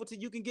hold you over till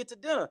you can get to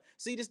dinner.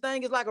 See, this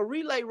thing is like a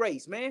relay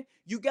race, man.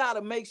 You got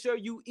to make sure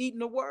you eating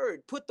the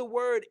word. Put the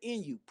word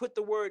in you. Put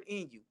the word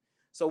in you.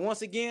 So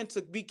once again,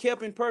 to be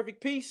kept in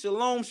perfect peace,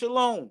 shalom,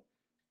 shalom.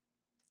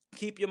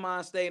 Keep your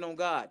mind stayed on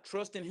God.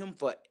 Trust in him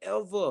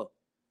forever,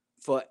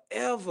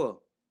 forever,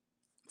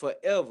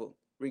 forever,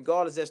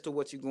 regardless as to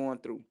what you're going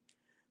through.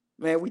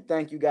 Man, we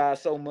thank you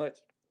guys so much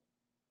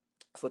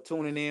for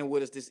tuning in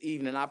with us this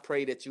evening. I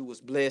pray that you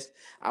was blessed.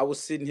 I was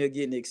sitting here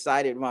getting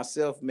excited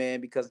myself, man,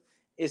 because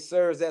it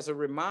serves as a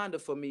reminder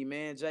for me,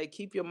 man. Jay,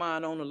 keep your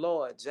mind on the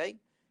Lord, Jay.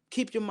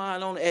 Keep your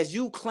mind on as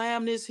you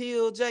climb this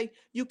hill, Jay.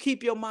 You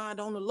keep your mind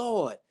on the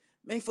Lord.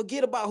 Man,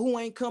 forget about who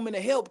ain't coming to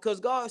help because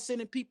God's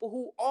sending people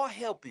who are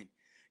helping.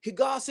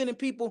 God's sending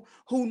people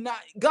who not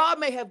God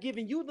may have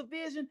given you the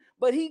vision,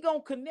 but he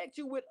gonna connect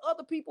you with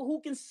other people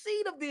who can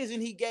see the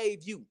vision he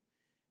gave you.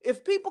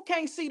 If people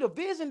can't see the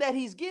vision that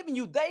he's giving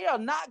you, they are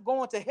not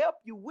going to help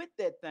you with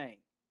that thing.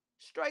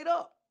 Straight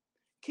up.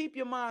 Keep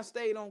your mind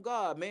stayed on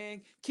God,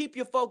 man. Keep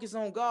your focus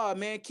on God,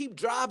 man. Keep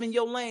driving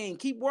your lane.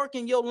 Keep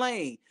working your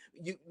lane.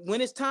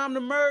 When it's time to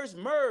merge,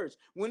 merge.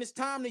 When it's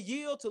time to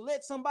yield to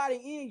let somebody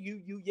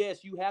in,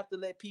 yes, you have to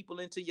let people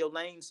into your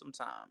lane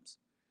sometimes.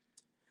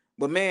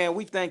 But man,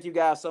 we thank you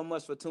guys so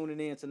much for tuning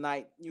in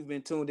tonight. You've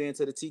been tuned in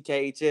to the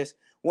TKHS.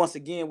 Once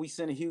again, we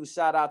send a huge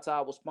shout out to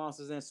our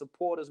sponsors and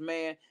supporters,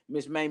 man.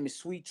 Miss Mamie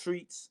Sweet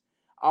Treats,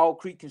 All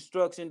Creek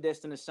Construction,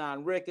 Destiny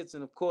Shine Records,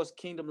 and of course,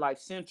 Kingdom Life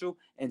Central,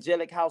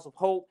 Angelic House of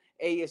Hope,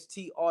 AST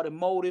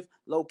Automotive,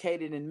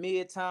 located in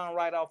Midtown,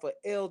 right off of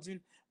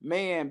Elgin.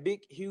 Man,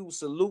 big, huge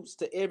salutes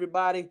to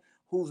everybody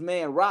who's,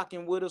 man,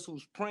 rocking with us,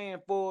 who's praying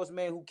for us,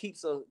 man, who keep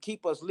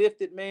us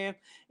lifted, man.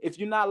 If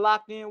you're not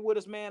locked in with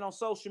us, man, on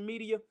social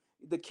media,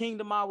 the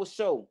Kingdom Hour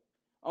Show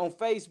on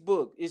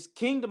Facebook. It's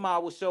Kingdom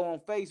Hour Show on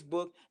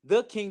Facebook,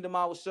 the Kingdom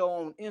Hour Show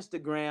on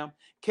Instagram.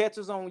 Catch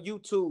us on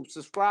YouTube.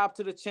 Subscribe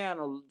to the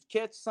channel.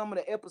 Catch some of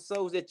the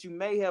episodes that you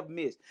may have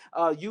missed.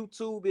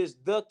 YouTube is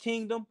The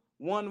Kingdom,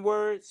 one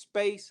word,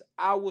 space,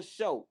 Our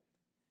Show.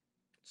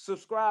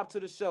 Subscribe to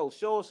the show.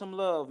 Show us some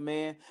love,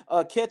 man.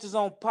 Catch us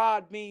on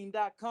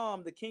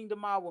podbean.com, the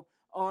Kingdom Hour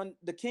on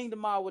the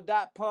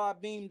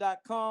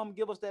kingdomhour.podbean.com.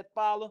 Give us that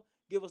follow,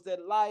 give us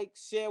that like,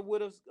 share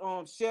with us,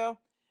 share.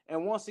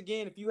 And once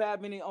again, if you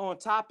have any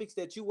topics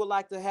that you would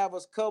like to have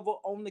us cover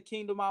on the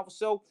Kingdom Hour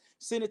Show,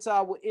 send it to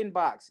our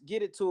inbox.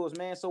 Get it to us,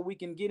 man, so we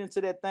can get into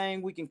that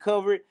thing. We can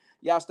cover it.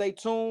 Y'all stay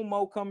tuned.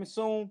 More coming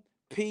soon.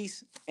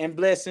 Peace and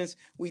blessings.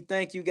 We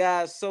thank you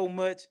guys so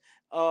much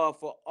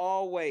for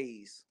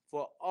always,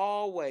 for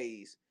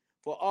always,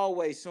 for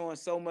always showing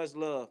so much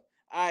love.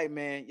 All right,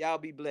 man. Y'all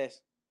be blessed.